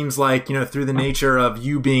 It seems like, you know, through the nature of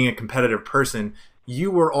you being a competitive person,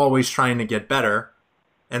 you were always trying to get better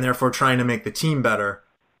and therefore trying to make the team better,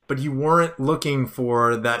 but you weren't looking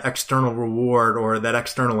for that external reward or that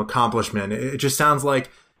external accomplishment. It just sounds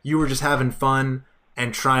like you were just having fun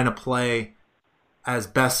and trying to play as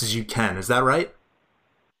best as you can. Is that right?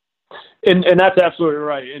 And that's absolutely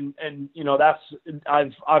right. And you know,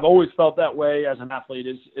 I've always felt that way as an athlete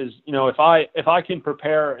is, you know, if I can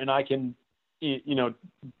prepare and I can, you know,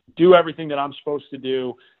 do everything that I'm supposed to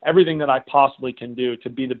do, everything that I possibly can do to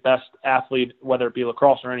be the best athlete, whether it be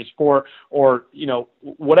lacrosse or any sport or, you know,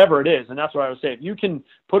 whatever it is. And that's what I would say. If you can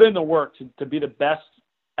put in the work to be the best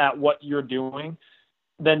at what you're doing,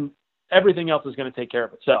 then everything else is going to take care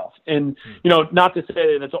of itself. And, you know, not to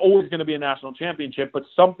say that it's always going to be a national championship, but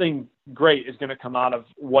something great is going to come out of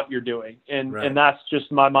what you're doing. And, and that's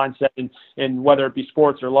just my mindset. And whether it be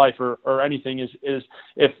sports or life or anything is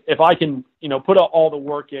if I can, you know, put all the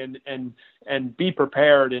work in and be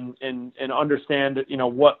prepared and understand, you know,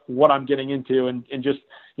 what I'm getting into and just,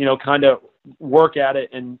 you know, kind of work at it.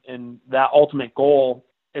 And that ultimate goal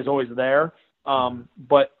is always there.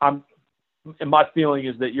 But and my feeling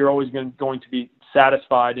is that you're always going to be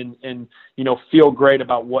satisfied and, you know, feel great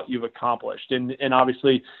about what you've accomplished. And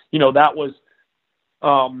obviously, you know, that was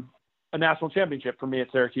a national championship for me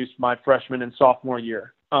at Syracuse, my freshman and sophomore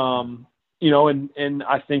year. You know, and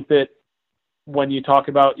I think that when you talk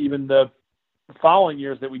about even the following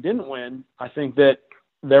years that we didn't win, I think that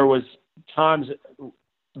there was times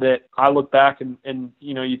that I look back and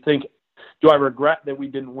you know, you think Do I regret that we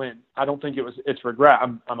didn't win? I don't think it's regret.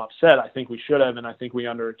 I'm upset. I think we should have, and I think we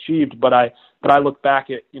underachieved. But I look back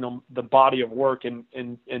at, the body of work and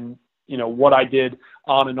what I did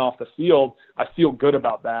on and off the field. I feel good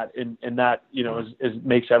about that, and that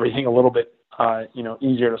makes everything a little bit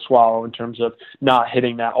easier to swallow in terms of not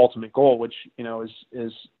hitting that ultimate goal, which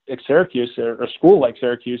is at Syracuse or a school like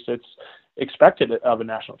Syracuse, it's expected of a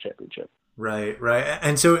national championship. Right.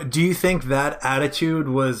 And so, do you think that attitude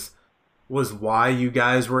was why you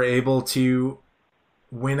guys were able to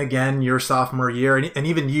win again your sophomore year, and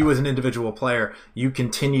even you as an individual player, you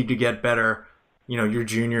continued to get better, your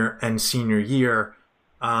junior and senior year?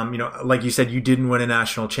 Like you said, you didn't win a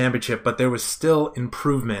national championship, but there was still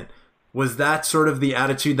improvement. Was that sort of the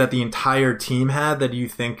attitude that the entire team had that you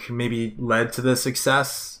think maybe led to the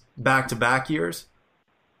success back-to-back years?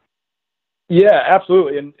 Yeah,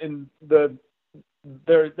 absolutely. And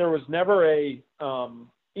there was never a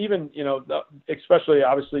especially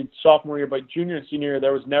obviously sophomore year, but junior and senior year,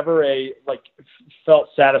 there was never a felt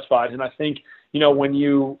satisfied. And I think when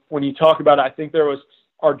you talk about it, I think there was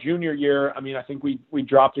our junior year. I mean, I think we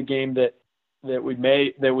dropped a game that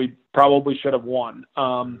we probably should have won.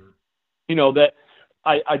 That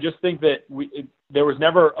I just think that there was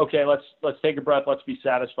never, okay, let's take a breath, let's be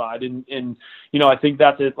satisfied. And I think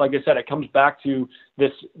that's it. Like I said, it comes back to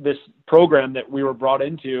this program that we were brought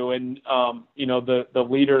into, and the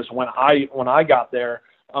leaders when I got there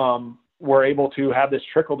were able to have this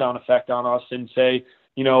trickle down effect on us and say,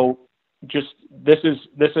 just this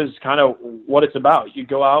is kind of what it's about. You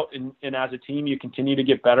go out and as a team, you continue to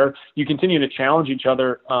get better. You continue to challenge each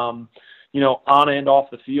other, on and off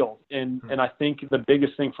the field. And I think the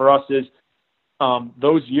biggest thing for us is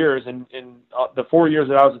those years and the 4 years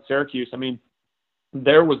that I was at Syracuse, I mean,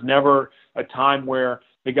 there was never a time where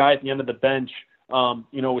the guy at the end of the bench,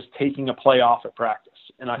 was taking a play off at practice.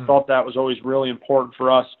 And I thought that was always really important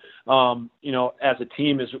for us, as a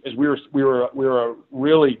team, as we were a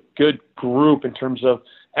really good group in terms of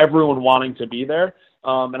everyone wanting to be there.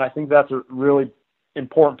 And I think that's a really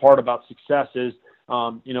important part about success is,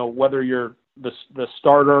 whether you're the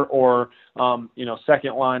starter or,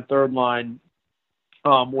 second line, third line,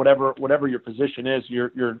 whatever your position is,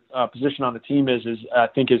 your position on the team is I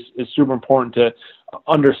think is super important to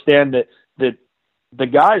understand that the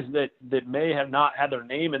guys that may have not had their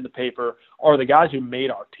name in the paper are the guys who made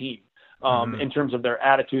our team, in terms of their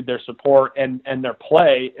attitude, their support, and their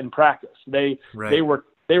play in practice. They were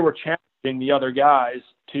challenging the other guys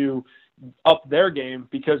to up their game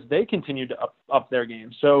because they continued to up their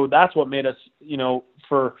game. So that's what made us,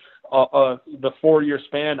 for the 4 year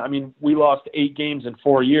span. I mean, we lost 8 games in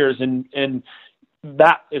 4 years, and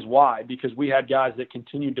that is why, because we had guys that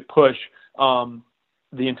continued to push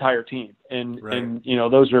the entire team. And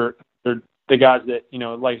those are the guys that,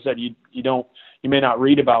 like I said, you may not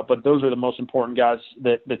read about, but those are the most important guys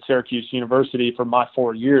that Syracuse University for my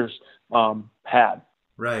 4 years had.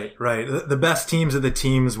 Right. The best teams are the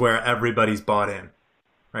teams where everybody's bought in,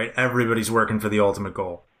 right? Everybody's working for the ultimate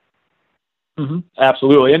goal. Mm-hmm.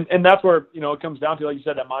 Absolutely. And that's where, it comes down to, like you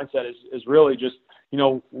said, that mindset is really just,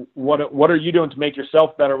 what are you doing to make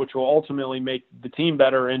yourself better, which will ultimately make the team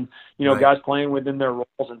better. And, guys playing within their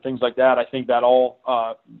roles and things like that. I think that all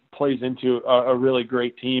plays into a really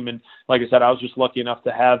great team. And like I said, I was just lucky enough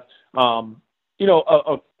to have,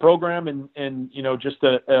 a program and just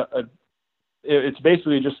it's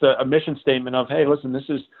basically just a mission statement of, hey, listen, this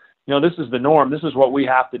is the norm. This is what we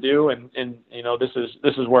have to do. And this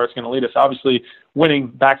is where it's going to lead us. Obviously winning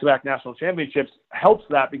back-to-back national championships helps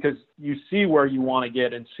that because you see where you want to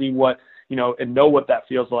get and see what, and know what that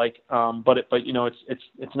feels like. But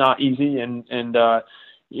it's not easy. And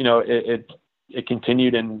it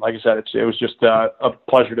continued. And like I said, it was just a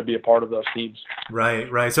pleasure to be a part of those teams.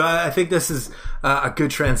 Right. So I think this is a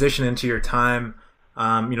good transition into your time,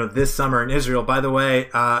 this summer in Israel. By the way,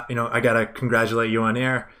 I got to congratulate you on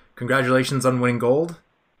air. Congratulations on winning gold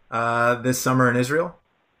this summer in Israel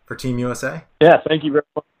for Team USA. Yeah, thank you very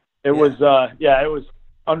much. It was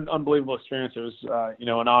unbelievable experience. It was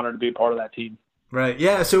an honor to be a part of that team. Right.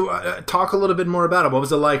 Yeah. So talk a little bit more about it. What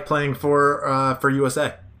was it like playing for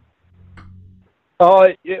USA?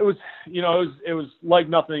 It was like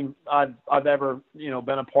nothing I've ever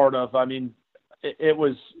been a part of. I mean, it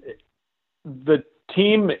was the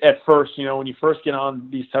team at first, when you first get on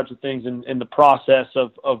these types of things and the process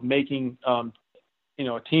of making, a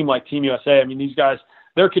team like Team USA. I mean, these guys,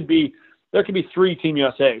 there could be 3 Team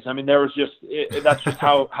USAs. I mean, there was that's just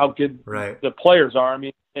how good the players are. I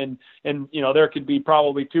mean, and there could be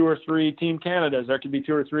probably 2 or 3 Team Canadas. There could be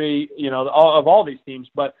 2 or 3, of all these teams.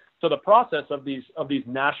 But the process of these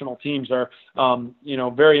national teams are,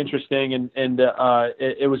 very interesting. And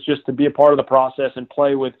it was just to be a part of the process and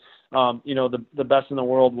play with, the best in the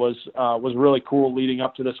world was really cool leading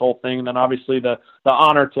up to this whole thing. And then obviously the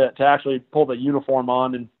honor to actually pull the uniform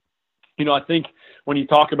on. And, I think when you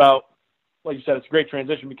talk about, like you said, it's a great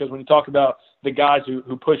transition, because when you talk about the guys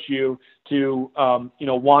who push you to,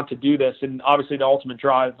 want to do this, and obviously the ultimate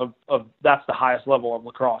drive of that's the highest level of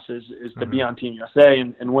lacrosse is to be on Team USA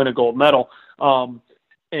and win a gold medal.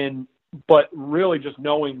 But really just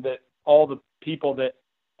knowing that all the people that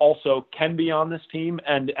also can be on this team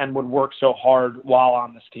and would work so hard while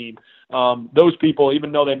on this team, those people,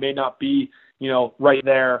 even though they may not be, right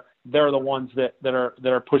there, they're the ones that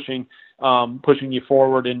are pushing you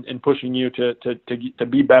forward and pushing you to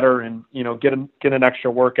be better and, get an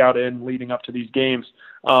extra workout in leading up to these games.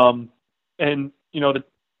 The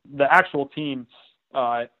actual team,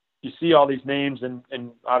 you see all these names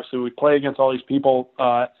and obviously we play against all these people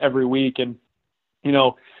every week. And,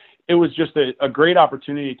 it was just a great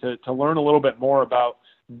opportunity to learn a little bit more about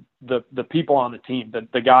the people on the team,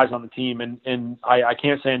 the guys on the team. And I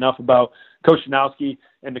can't say enough about Coach Janowski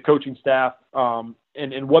and the coaching staff,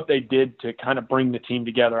 and what they did to kind of bring the team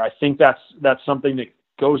together. I think that's something that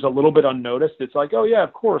goes a little bit unnoticed. It's like, oh yeah,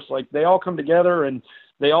 of course, like they all come together and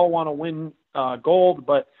they all want to win gold,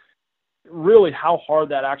 but really how hard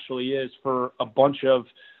that actually is for a bunch of,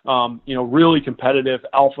 really competitive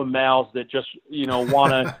alpha males that just,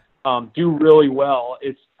 want to do really well.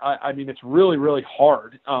 It's really, really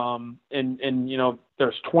hard.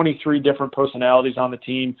 There's 23 different personalities on the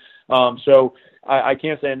team. So I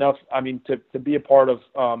can't say enough. To be a part of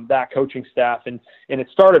that coaching staff, and it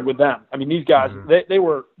started with them. These guys, they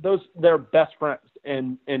were their best friends,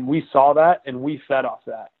 and we saw that and we fed off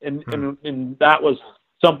that. And that was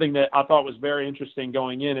something that I thought was very interesting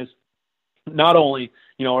going in, is not only,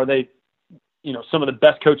 are they, some of the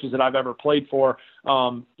best coaches that I've ever played for,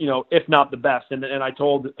 if not the best. And I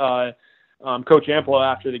told Coach Amplo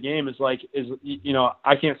after the game,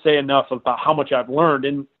 I can't say enough about how much I've learned.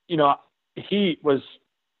 And, he was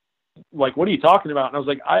like, what are you talking about? And I was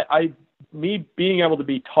like, me being able to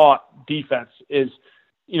be taught defense is,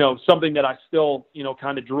 something that I still,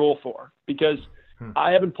 kind of drool for, because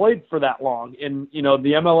I haven't played for that long. And,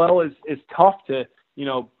 the MLL is tough to,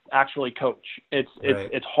 actually coach.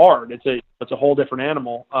 It's hard. It's a whole different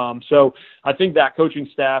animal. So I think that coaching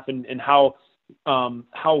staff and how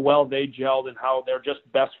well they gelled and how they're just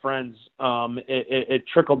best friends, it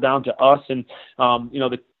trickled down to us, and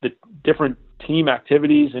the different team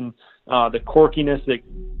activities and the quirkiness that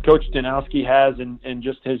Coach Janowski has, and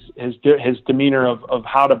just his demeanor of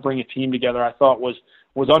how to bring a team together, I thought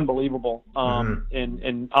was unbelievable.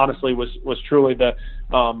 And honestly was truly the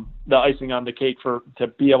icing on the cake to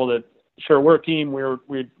be able to, sure, we're a team,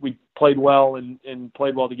 we played well and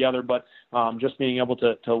played well together, but just being able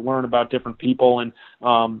to learn about different people and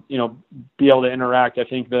be able to interact. I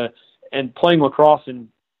think and playing lacrosse in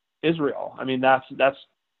Israel, that's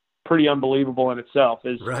pretty unbelievable in itself.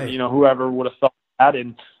 Right. Whoever would have thought that.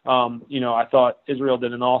 And I thought Israel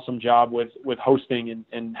did an awesome job with hosting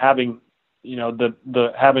and having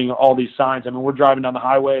having all these signs. We're driving down the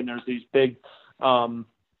highway and there's these big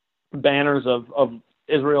banners of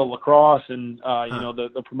Israel lacrosse, and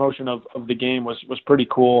the promotion of the game was pretty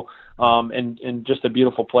cool, and just a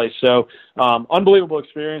beautiful place. So unbelievable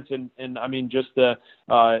experience, and just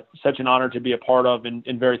such an honor to be a part of, and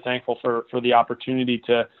very thankful for the opportunity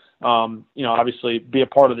to obviously be a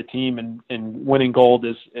part of the team, and winning gold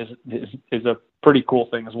is a pretty cool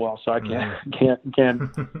thing as well. So I can't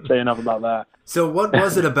say enough about that. So what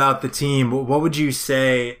was it about the team? What would you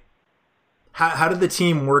say? How did the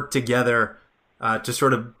team work together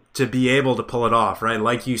to be able to pull it off, right?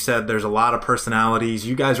 Like you said, there's a lot of personalities.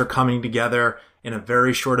 You guys are coming together in a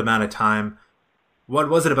very short amount of time. What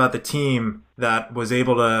was it about the team that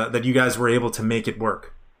you guys were able to make it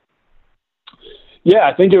work? Yeah,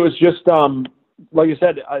 I think it was just, like you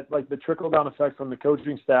said, like the trickle down effect from the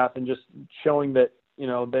coaching staff, and just showing that,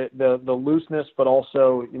 the looseness, but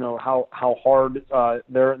also, how hard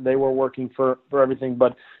they were working for everything.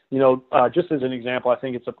 But, just as an example, I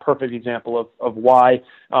think it's a perfect example of why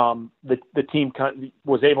the team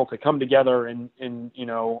was able to come together and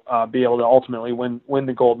be able to ultimately win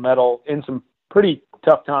the gold medal in some pretty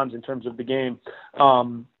tough times in terms of the game.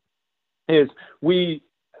 Is we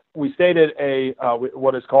stayed at it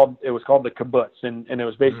was called the kibbutz, and it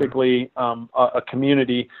was basically a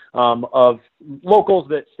community of locals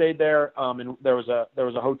that stayed there, and there was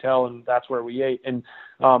a hotel, and that's where we ate. And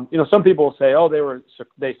some people say, oh,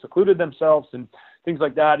 they secluded themselves, and things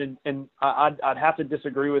like that. And I'd have to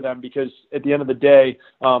disagree with them, because at the end of the day,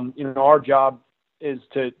 our job is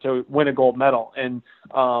to win a gold medal. And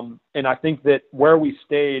I think that where we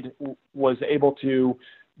stayed was able to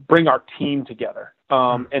bring our team together.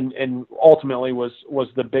 And ultimately was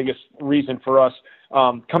the biggest reason for us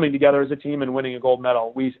coming together as a team and winning a gold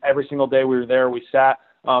medal. Every single day we were there, we sat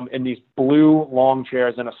in these blue long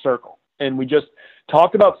chairs in a circle, and we just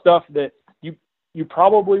talked about stuff that you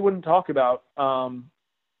probably wouldn't talk about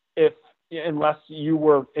unless you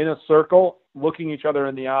were in a circle looking each other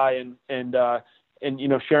in the eye and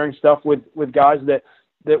sharing stuff with guys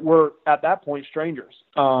that were at that point strangers.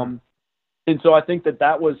 And so I think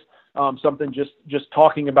that was something, just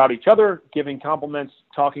talking about each other, giving compliments,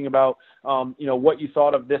 talking about, what you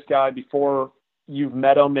thought of this guy before you've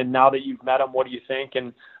met him, and now that you've met him, what do you think?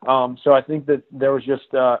 And so I think that there was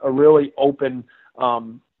just a really open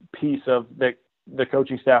piece of the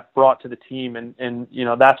coaching staff brought to the team. And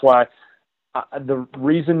that's why the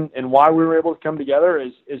reason and why we were able to come together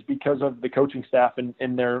is because of the coaching staff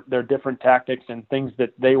and their different tactics and things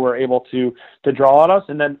that they were able to draw on us.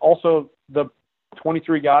 And then also the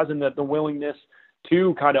 23 guys and the willingness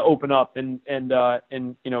to kind of open up and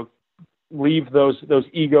leave those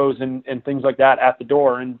egos and things like that at the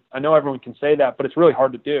door. And I know everyone can say that, but it's really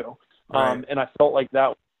hard to do. Right. And I felt like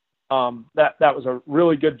that was a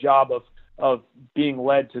really good job of being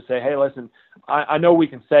led to say, hey, listen, I know we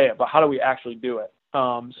can say it, but how do we actually do it?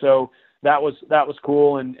 So that was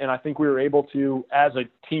cool. And I think we were able to, as a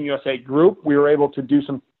Team USA group, we were able to do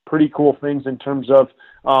some pretty cool things in terms of,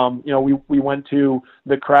 we went to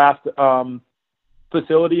the Kraft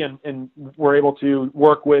facility and were able to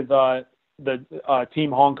work with the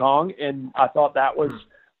Team Hong Kong. And I thought that was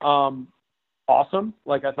awesome.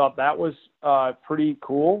 Like, I thought that was pretty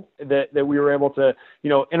cool that we were able to,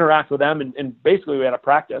 interact with them and basically we had a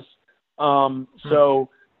practice. So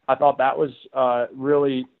I thought that was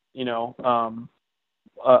really,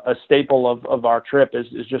 a staple of our trip is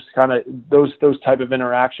just kind of those type of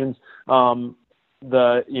interactions.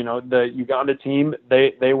 The Uganda team,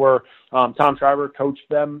 they were, Tom Schreiber coached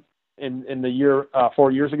them in the year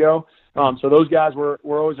 4 years ago. So those guys were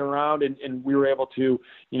always around, and we were able to,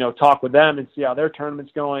 talk with them and see how their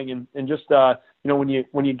tournament's going. And just, when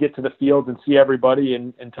you get to the fields and see everybody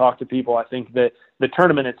and talk to people, I think that the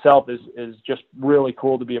tournament itself is just really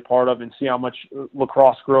cool to be a part of and see how much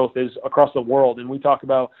lacrosse growth is across the world. And we talk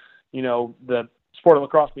about, the sport of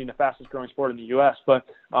lacrosse being the fastest growing sport in the U.S., but,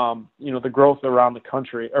 the growth around the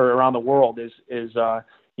country or around the world is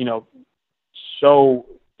so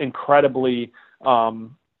incredibly,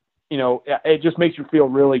 it just makes you feel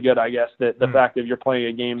really good, I guess, that the fact that you're playing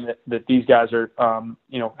a game that these guys are,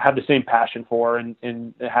 have the same passion for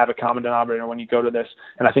and have a common denominator when you go to this.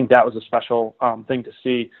 And I think that was a special thing to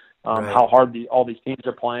see, right. How hard all these teams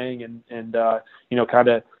are playing and kind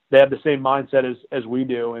of they have the same mindset as we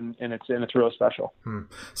do, and it's really special.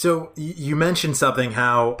 So you mentioned something,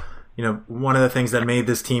 how, one of the things that made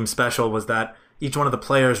this team special was that each one of the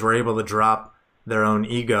players were able to drop their own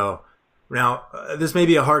ego. Now, this may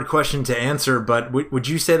be a hard question to answer, but would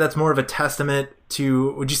you say that's more of a testament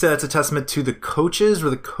to, the coaches? Were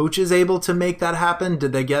the coaches able to make that happen?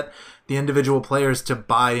 Did they get the individual players to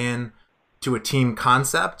buy in to a team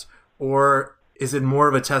concept? Or is it more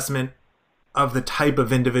of a testament of the type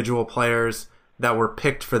of individual players that were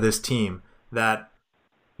picked for this team, that,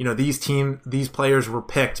 these players were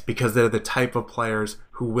picked because they're the type of players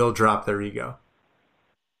who will drop their ego?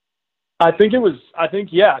 I think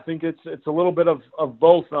it's a little bit of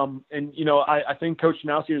both. I think Coach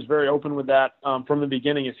Nowski was very open with that from the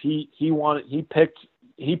beginning. Is he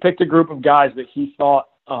picked a group of guys that he thought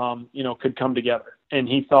could come together, and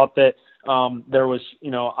he thought that there was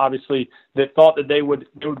obviously that thought that they would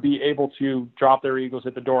be able to drop their egos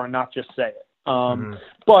at the door and not just say it.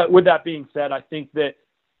 But with that being said, I think that,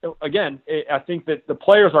 again, I think that the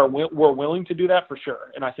players were willing to do that for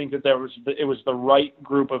sure, and I think that it was the right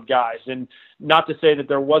group of guys, and not to say that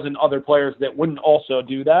there wasn't other players that wouldn't also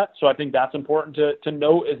do that. So I think that's important to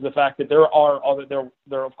note, is the fact that there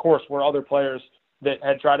of course were other players that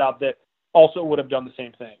had tried out that also would have done the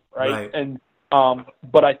same thing, right? And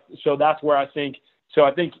so that's where I think. So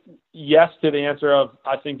I think yes to the answer of,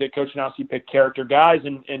 I think that Coach Nowski picked character guys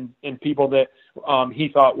and people that he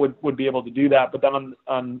thought would be able to do that. But then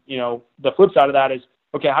on the flip side of that is,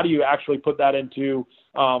 okay, how do you actually put that into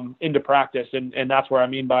practice? And that's where I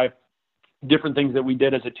mean by different things that we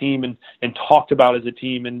did as a team and talked about as a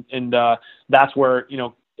team. And that's where,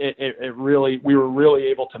 it really, we were really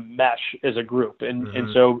able to mesh as a group. And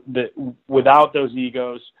so without those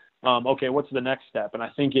egos, okay, what's the next step? And I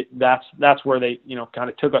think that's where they, kind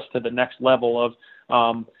of took us to the next level of,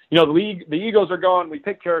 the egos are gone. We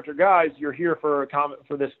pick character guys. You're here for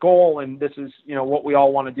this goal, and this is, what we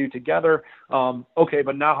all want to do together. Okay,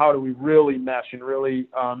 but now how do we really mesh and really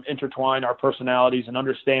intertwine our personalities and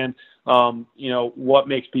understand, what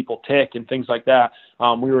makes people tick and things like that.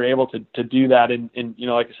 We were able to do that, and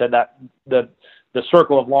like I said, that the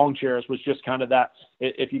circle of lawn chairs was just kind of that.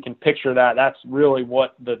 If you can picture that, that's really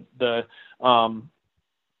what that's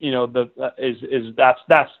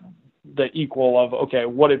the equal of, okay,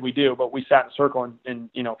 what did we do? But we sat in a circle and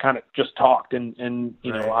kind of just talked and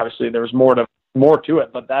right. Obviously there was more to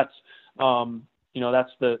it, but that's,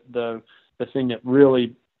 that's the thing that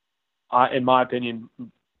really, in my opinion,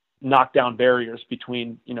 knocked down barriers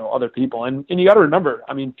between, other people. And you got to remember,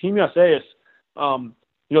 I mean, Team USA is,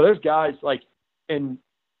 there's guys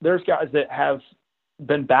there's guys that have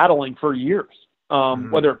been battling for years,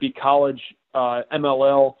 whether it be college,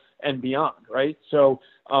 MLL and beyond. Right. So,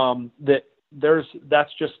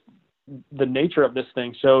 that's just the nature of this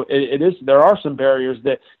thing. So there are some barriers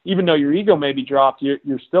that even though your ego may be dropped,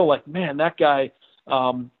 you're still like, man, that guy,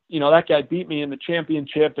 that guy beat me in the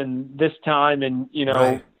championship and this time and,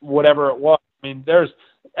 right. whatever it was. I mean,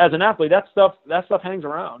 as an athlete, that stuff hangs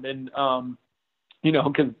around. And, cause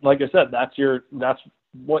like I said, that's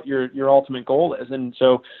what your ultimate goal is. And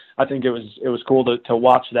so I think it was cool to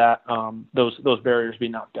watch that, those barriers be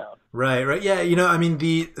knocked down. Right. Yeah. I mean,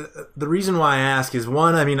 the reason why I ask is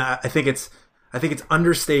one, I mean, I think it's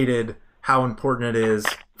understated how important it is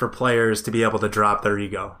for players to be able to drop their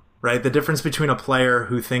ego, right? The difference between a player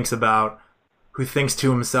who thinks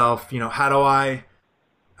to himself, how do I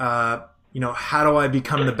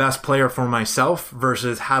become the best player for myself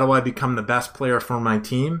versus how do I become the best player for my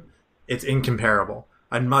team? It's incomparable.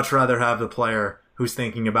 I'd much rather have the player who's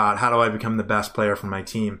thinking about how do I become the best player for my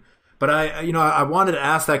team. But I wanted to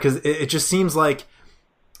ask that because it just seems like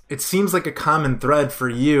a common thread for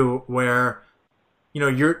you where,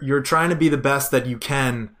 you're trying to be the best that you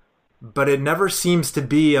can, but it never seems to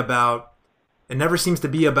be about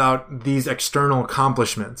these external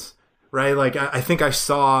accomplishments, right? Like I think I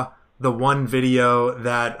saw the one video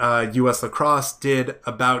that U.S. Lacrosse did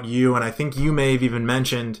about you, and I think you may have even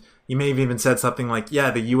said something like, yeah,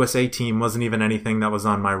 the USA team wasn't even anything that was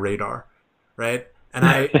on my radar, right?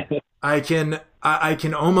 And I can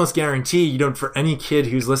almost guarantee, for any kid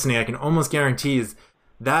who's listening, I can almost guarantee is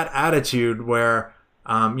that attitude where,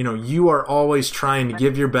 you are always trying to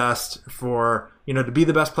give your best for, to be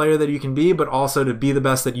the best player that you can be, but also to be the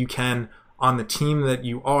best that you can on the team that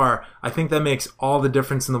you are. I think that makes all the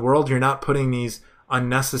difference in the world. You're not putting these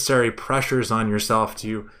unnecessary pressures on yourself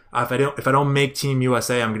to, if I don't make Team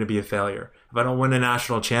USA, I'm going to be a failure. If I don't win a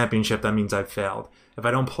national championship, that means I've failed. If I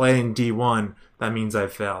don't play in D1, that means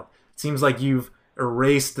I've failed. It seems like you've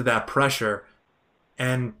erased that pressure,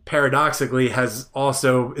 and paradoxically is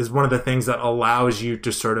one of the things that allows you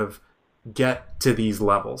to sort of get to these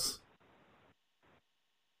levels.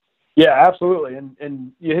 Yeah, absolutely.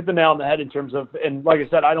 And you hit the nail on the head in terms of, and like I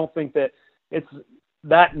said, I don't think that it's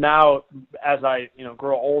that now as I,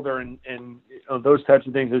 grow older and those types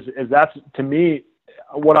of things is that's, to me,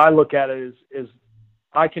 what I look at is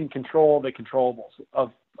I can control the controllables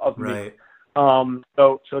of right. me.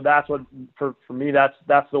 So that's what, for me,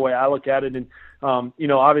 that's the way I look at it. And,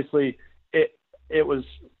 obviously it was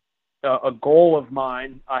a goal of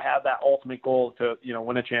mine. I had that ultimate goal to,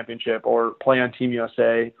 win a championship or play on Team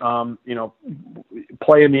USA,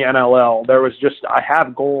 play in the NLL. There was just, I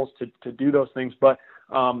have goals to do those things, but,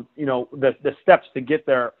 the steps to get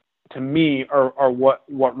there to me are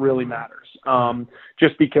what really matters.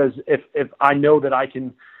 Just because if I know that I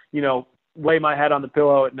can, lay my head on the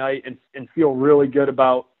pillow at night and feel really good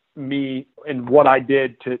about me and what I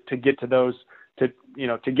did to get to those, to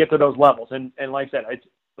get to those levels. And like I said, it's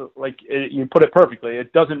you put it perfectly.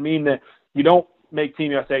 It doesn't mean that you don't make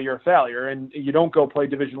Team USA, you're a failure, and you don't go play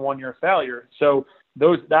Division I, you're a failure. So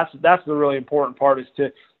that's the really important part, is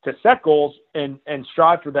to set goals and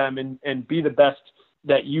strive for them and be the best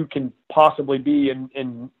that you can possibly be.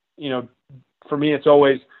 And for me, it's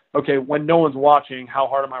always, okay, when no one's watching, how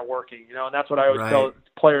hard am I working? And that's what I always tell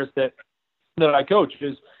players that I coach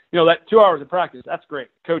is, that 2 hours of practice, that's great.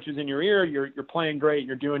 Coach is in your ear, you're playing great,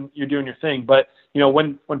 you're doing your thing. But,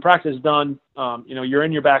 when practice is done, you're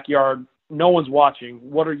in your backyard, no one's watching.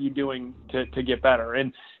 What are you doing to get better?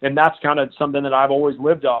 And that's kind of something that I've always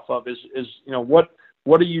lived off of is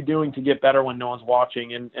what are you doing to get better when no one's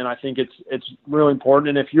watching? And I think it's really important.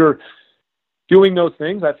 And if you're doing those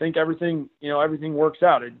things, I think everything works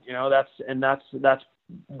out. And that's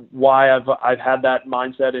why I've had that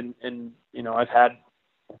mindset and I've had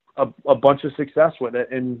a bunch of success with it.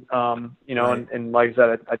 And, you know, Right. and like I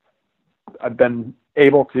said, I've been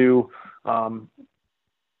able to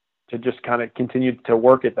just kind of continue to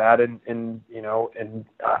work at that. And you know, and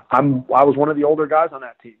I was one of the older guys on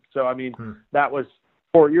that team. So, I mean, that was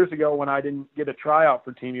 4 years ago when I didn't get a tryout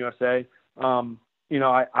for Team USA. You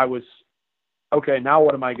know, I was, okay, now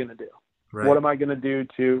what am I going to do? Right. What am I going to do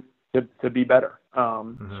to be better?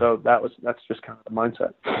 So that's just kind of the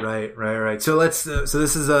mindset. Right. So so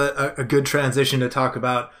this is a good transition to talk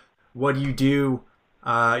about what you do,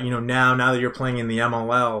 you know, now that you're playing in the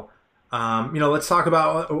MLL. You know, let's talk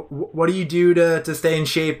about what do you do to stay in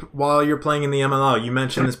shape while you're playing in the MLL? You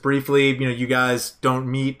mentioned this briefly. You know, you guys don't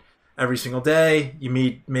meet every single day. You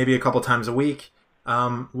meet maybe a couple times a week.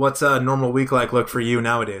 What's a normal week look for you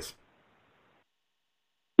nowadays?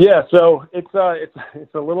 Yeah, so it's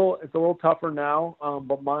a little tougher now,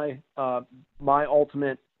 but my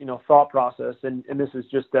ultimate, you know, thought process, and this is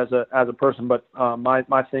just as a person, but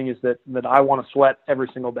my thing is that I want to sweat every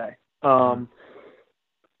single day,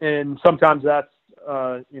 and sometimes that's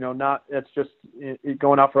you know, not, it's just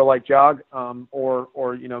going out for a light jog,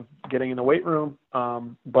 or you know, getting in the weight room,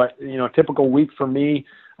 but you know, a typical week for me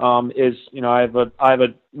is, you know, I have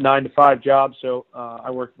a 9 to 5 job. So, I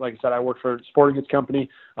work, like I said, I work for a sporting goods company.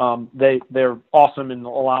 They're awesome in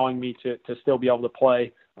allowing me to still be able to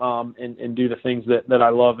play, and do the things that I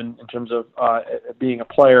love in terms of, being a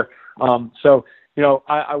player. So, you know,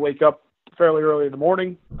 I wake up fairly early in the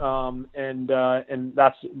morning. And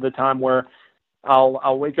that's the time where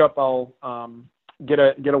I'll wake up, I'll, get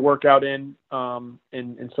a workout in,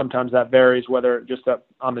 and sometimes that varies, whether just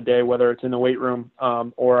on the day, whether it's in the weight room,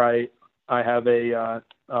 or I have a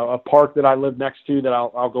park that I live next to that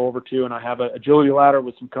I'll go over to, and I have a agility ladder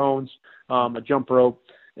with some cones, a jump rope,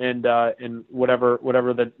 and whatever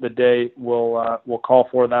the day will call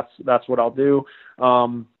for, that's what I'll do.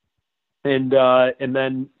 And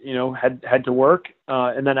then, you know, head to work,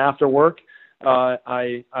 and then after work,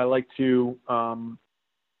 I like to,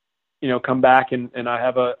 you know, come back, and I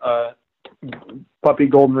have a puppy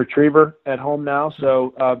golden retriever at home now.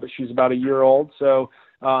 So, but she's about a year old. So,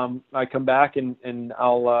 I come back and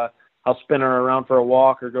I'll spin her around for a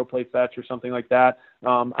walk or go play fetch or something like that,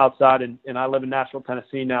 outside. And I live in Nashville,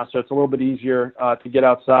 Tennessee now. So it's a little bit easier, to get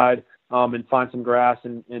outside, and find some grass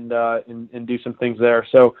and do some things there.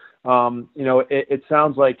 So, you know, it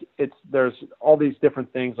sounds like there's all these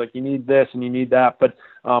different things, like you need this and you need that. But,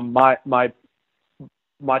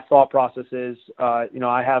 my thought process is, you know,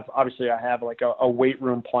 I have like a weight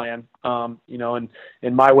room plan, you know,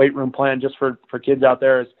 and my weight room plan, just for kids out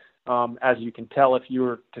there, is, as you can tell, if you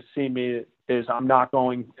were to see me, is I'm not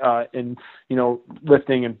going, in, you know,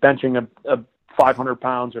 lifting and benching a 500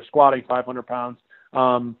 pounds or squatting 500 pounds.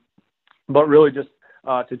 But really just,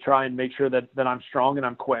 to try and make sure that I'm strong and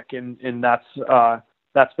I'm quick. And that's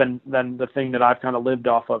been then the thing that I've kind of lived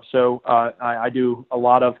off of. So, I do a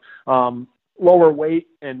lot of, lower weight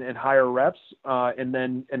and higher reps, and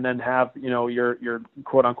then have, you know, your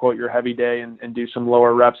quote unquote, your heavy day, and do some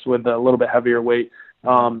lower reps with a little bit heavier weight.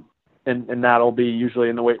 And that'll be usually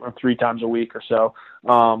in the weight room 3 times a week or so.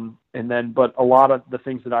 And then, but a lot of the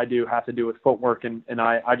things that I do have to do with footwork, and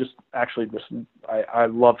I just actually I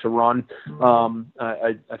love to run.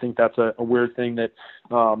 I think that's a weird thing that,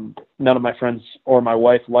 none of my friends or my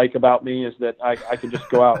wife like about me, is that I could just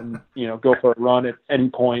go out and, you know, go for a run at any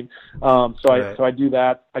point. So I do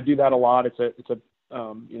that. I do that a lot. It's a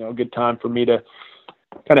you know, a good time for me to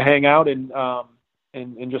kind of hang out and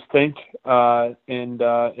just think, and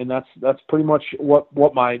that's pretty much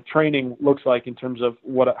what my training looks like in terms of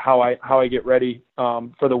how I get ready,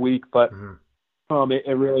 for the week. But,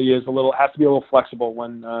 it really is has to be a little flexible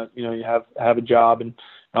when, you know, you have a job, and,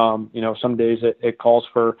 you know, some days it calls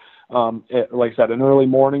for, like I said, an early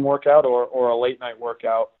morning workout or a late night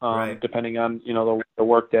workout, Right. depending on, you know, the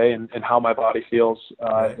work day, and how my body feels,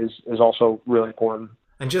 Right. is also really important.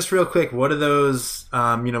 And just real quick, what are those,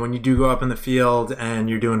 you know, when you do go up in the field and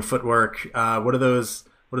you're doing footwork, what do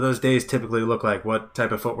those days typically look like? What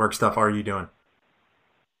type of footwork stuff are you doing?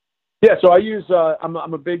 Yeah, so I use, I'm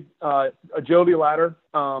a big agility ladder.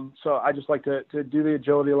 So I just like to do the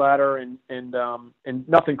agility ladder, and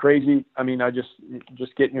nothing crazy. I mean, I just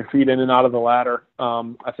getting your feet in and out of the ladder,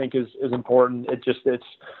 I think is important. It's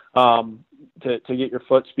to get your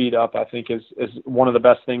foot speed up, I think is one of the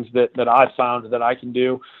best things that I've found that I can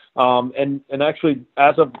do. And actually,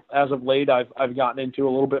 as of late, I've gotten into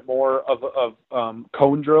a little bit more of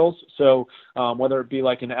cone drills. So, whether it be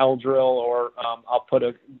like an L drill, or, I'll put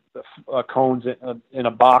a cones in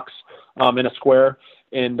a box, in a square,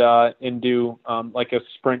 and do like a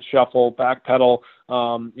sprint shuffle, back pedal,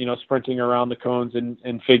 sprinting around the cones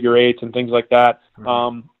and figure eights and things like that.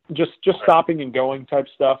 Just stopping and going type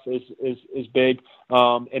stuff is big.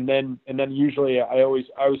 And then usually I always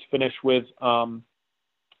finish with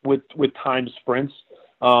timed sprints.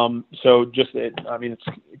 So it's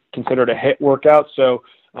considered a HIIT workout. So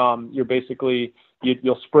you're basically,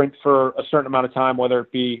 you'll sprint for a certain amount of time, whether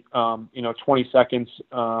it be 20 seconds,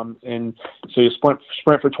 and so you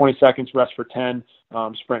sprint for 20 seconds, rest for 10,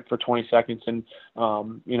 sprint for 20 seconds, and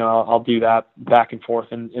I'll do that back and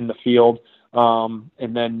forth in the field,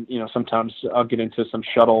 and then sometimes I'll get into some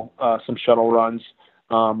shuttle runs.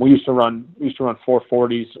 We used to run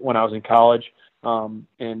 440s when I was in college,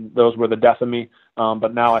 and those were the death of me.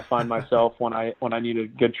 But now I find myself when I need a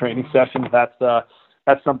good training session,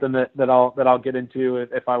 that's something that I'll get into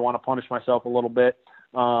if I want to punish myself a little bit.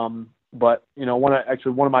 But one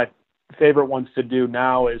of my favorite ones to do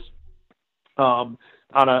now is on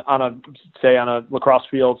a lacrosse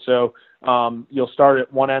field. So you'll start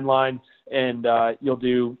at one end line and you'll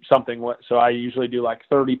do something. So I usually do like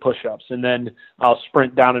 30 push-ups, and then I'll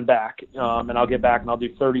sprint down and back, and I'll get back and I'll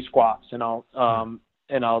do 30 squats, and I'll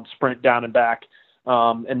sprint down and back.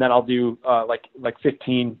 And then I'll do like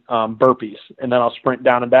 15 burpees, and then I'll sprint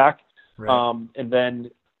down and back. Right. And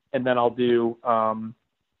then I'll do in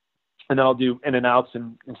and outs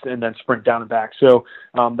and then sprint down and back. So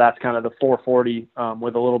that's kind of the 440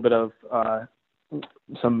 with a little bit of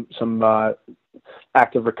some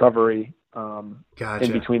active recovery Gotcha.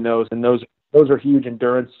 in between those. And those are huge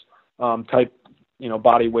endurance type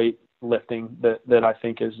body weight lifting that I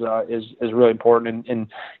think is really important. And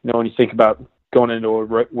when you think about going into a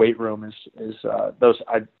weight room is those,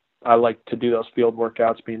 I like to do those field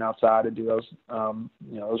workouts, being outside and do those,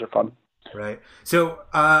 those are fun. Right. So,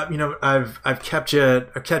 I've kept you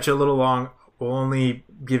a little long. We'll only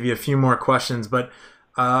give you a few more questions, but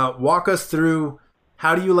walk us through,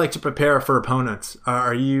 how do you like to prepare for opponents?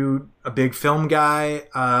 Are you a big film guy?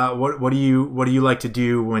 What do you like to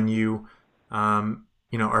do when you,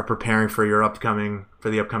 are preparing for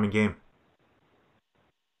the upcoming game?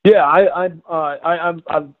 Yeah, I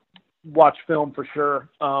watch film for sure.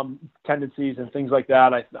 Tendencies and things like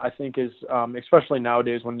that, I think is, especially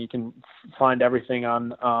nowadays when you can find everything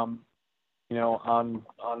on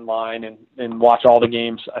online and watch all the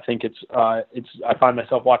games. I think I find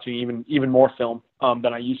myself watching even more film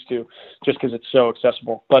than I used to, just because it's so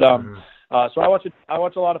accessible. But so I watch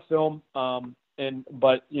a lot of film.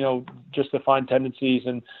 But just to find tendencies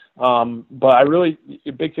but a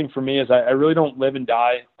big thing for me is I really don't live and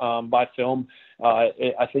die by film.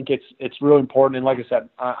 I think it's really important, and like I said,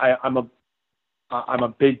 I'm a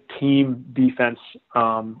big team defense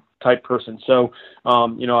type person. So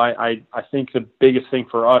I think the biggest thing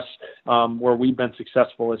for us where we've been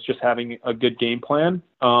successful is just having a good game plan,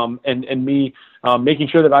 and me making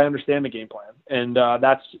sure that I understand the game plan. And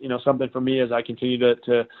that's something for me as I continue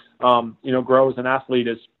to grow as an athlete,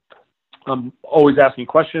 is always asking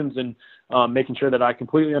questions and making sure that I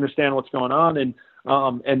completely understand what's going on, and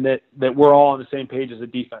that we're all on the same page as a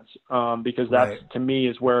defense, because that's right, to me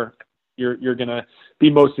is where you're going to be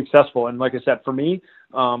most successful. And like I said, for me,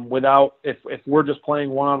 if we're just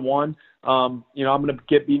playing one-on-one, I'm going to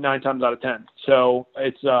get beat 9 times out of 10. So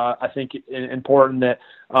it's, I think important that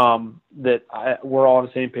we're all on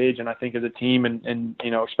the same page. And I think as a team and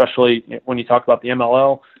especially when you talk about the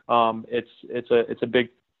MLL, it's a big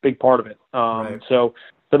part of it. Right. So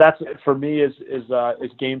that's for me is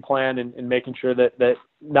game plan and making sure that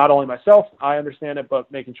not only myself, I understand it,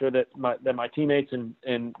 but making sure that my teammates and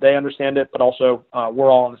they understand it, but also we're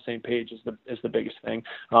all on the same page is the biggest thing.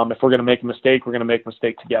 If we're going to make a mistake, we're going to make a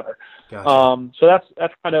mistake together. Gotcha. So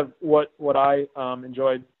that's kind of what I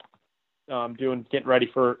enjoyed doing, getting ready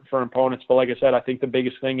for opponents. But like I said, I think the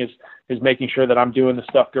biggest thing is making sure that I'm doing the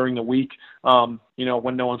stuff during the week,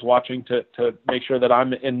 when no one's watching, to make sure that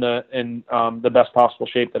I'm in the best possible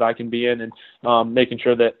shape that I can be in, and making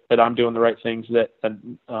sure that I'm doing the right things, that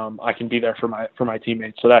I can be there for my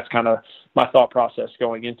teammates. So that's kind of my thought process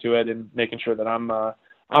going into it, and making sure that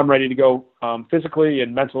I'm ready to go physically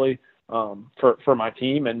and mentally for my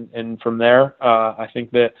team, and from there I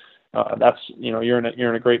think that that's you're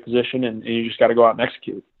in a great position, and you just got to go out and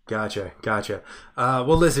execute. Gotcha.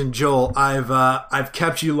 Well, listen, Joel, I've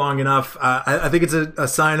kept you long enough. I think it's a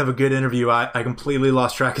sign of a good interview. I completely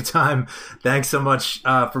lost track of time. Thanks so much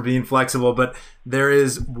for being flexible. But there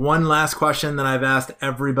is one last question that I've asked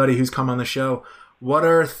everybody who's come on the show. What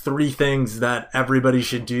are 3 things that everybody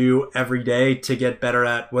should do every day to get better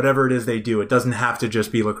at whatever it is they do? It doesn't have to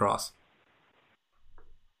just be lacrosse.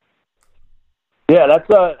 Yeah, that's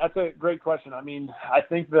a great question. I mean, I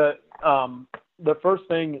think that the first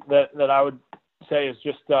thing that I would say is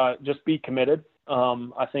just be committed.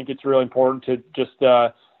 I think it's really important to just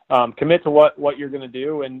commit to what you're going to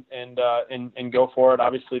do and go for it.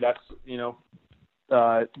 Obviously, that's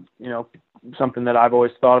something that I've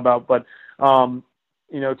always thought about. But to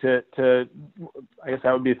I guess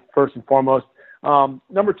that would be first and foremost.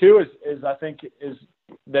 Number two is I think is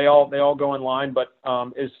they all go in line, but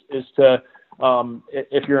is to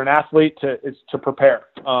if you're an athlete is to prepare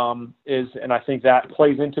and I think that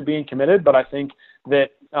plays into being committed. But I think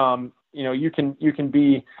that you can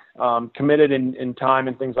be committed in time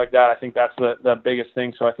and things like that. I think that's the biggest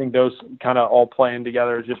thing. So I think those kind of all play in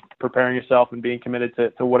together, is just preparing yourself and being committed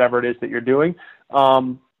to whatever it is that you're doing.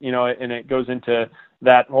 And it goes into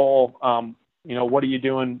that whole, what are you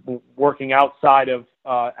doing working outside of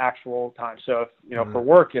actual time? So if, for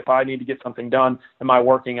work, if I need to get something done, am I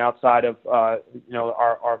working outside of, my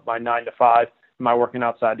 9 to 5? Am I working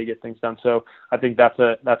outside to get things done? So I think that's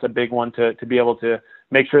a big one to be able to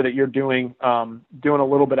make sure that you're doing a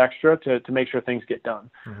little bit extra to make sure things get done.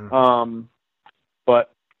 Mm-hmm.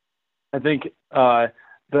 But I think the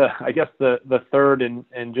third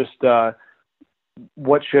and just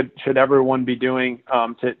what should everyone be doing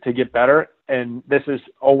to get better? And this has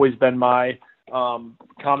always been my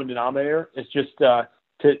common denominator, is just to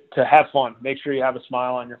have fun. Make sure you have a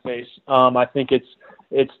smile on your face. I think it's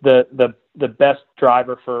the best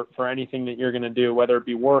driver for anything that you're going to do, whether it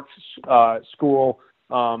be work, school,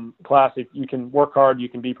 class. If you can work hard, you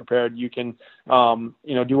can be prepared, you can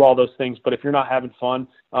do all those things. But if you're not having fun,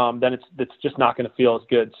 then it's just not going to feel as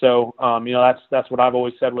good. So that's what I've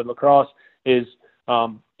always said with lacrosse is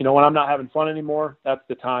when I'm not having fun anymore, that's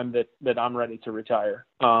the time that I'm ready to retire.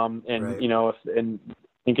 Right.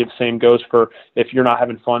 I think the same goes for if you're not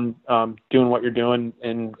having fun doing what you're doing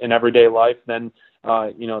in everyday life, then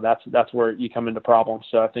that's where you come into problems.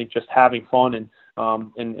 So I think just having fun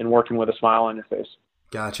and working with a smile on your face.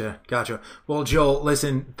 Gotcha. Well, Joel,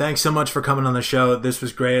 listen, thanks so much for coming on the show. This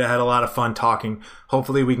was great. I had a lot of fun talking.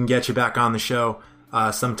 Hopefully we can get you back on the show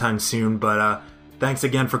sometime soon. But thanks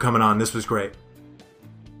again for coming on. This was great.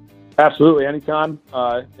 Absolutely, anytime.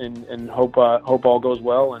 And hope all goes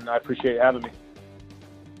well. And I appreciate you having me.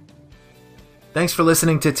 Thanks for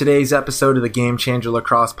listening to today's episode of the Game Changer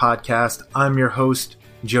Lacrosse Podcast. I'm your host,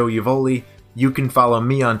 Joe Uvoli. You can follow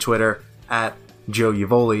me on Twitter at Joe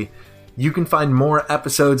Uvoli. You can find more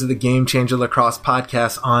episodes of the Game Changer Lacrosse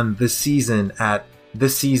Podcast on The Season at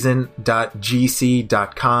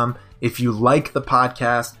theseason.gc.com. If you like the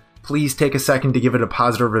podcast, please take a second to give it a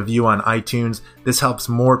positive review on iTunes. This helps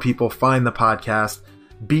more people find the podcast.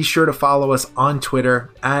 Be sure to follow us on Twitter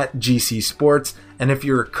at GC Sports. And if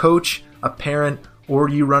you're a coach, a parent, or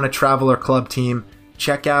you run a travel or club team,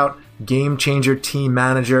 check out Game Changer Team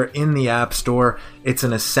Manager in the App Store. It's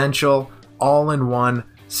an essential, all-in-one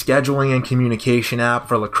scheduling and communication app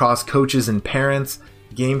for lacrosse coaches and parents.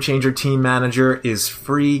 Game Changer Team Manager is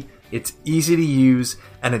free, it's easy to use,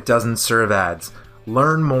 and it doesn't serve ads.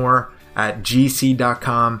 Learn more at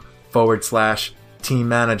gc.com/team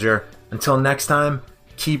manager. Until next time,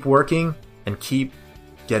 keep working and keep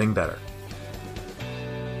getting better.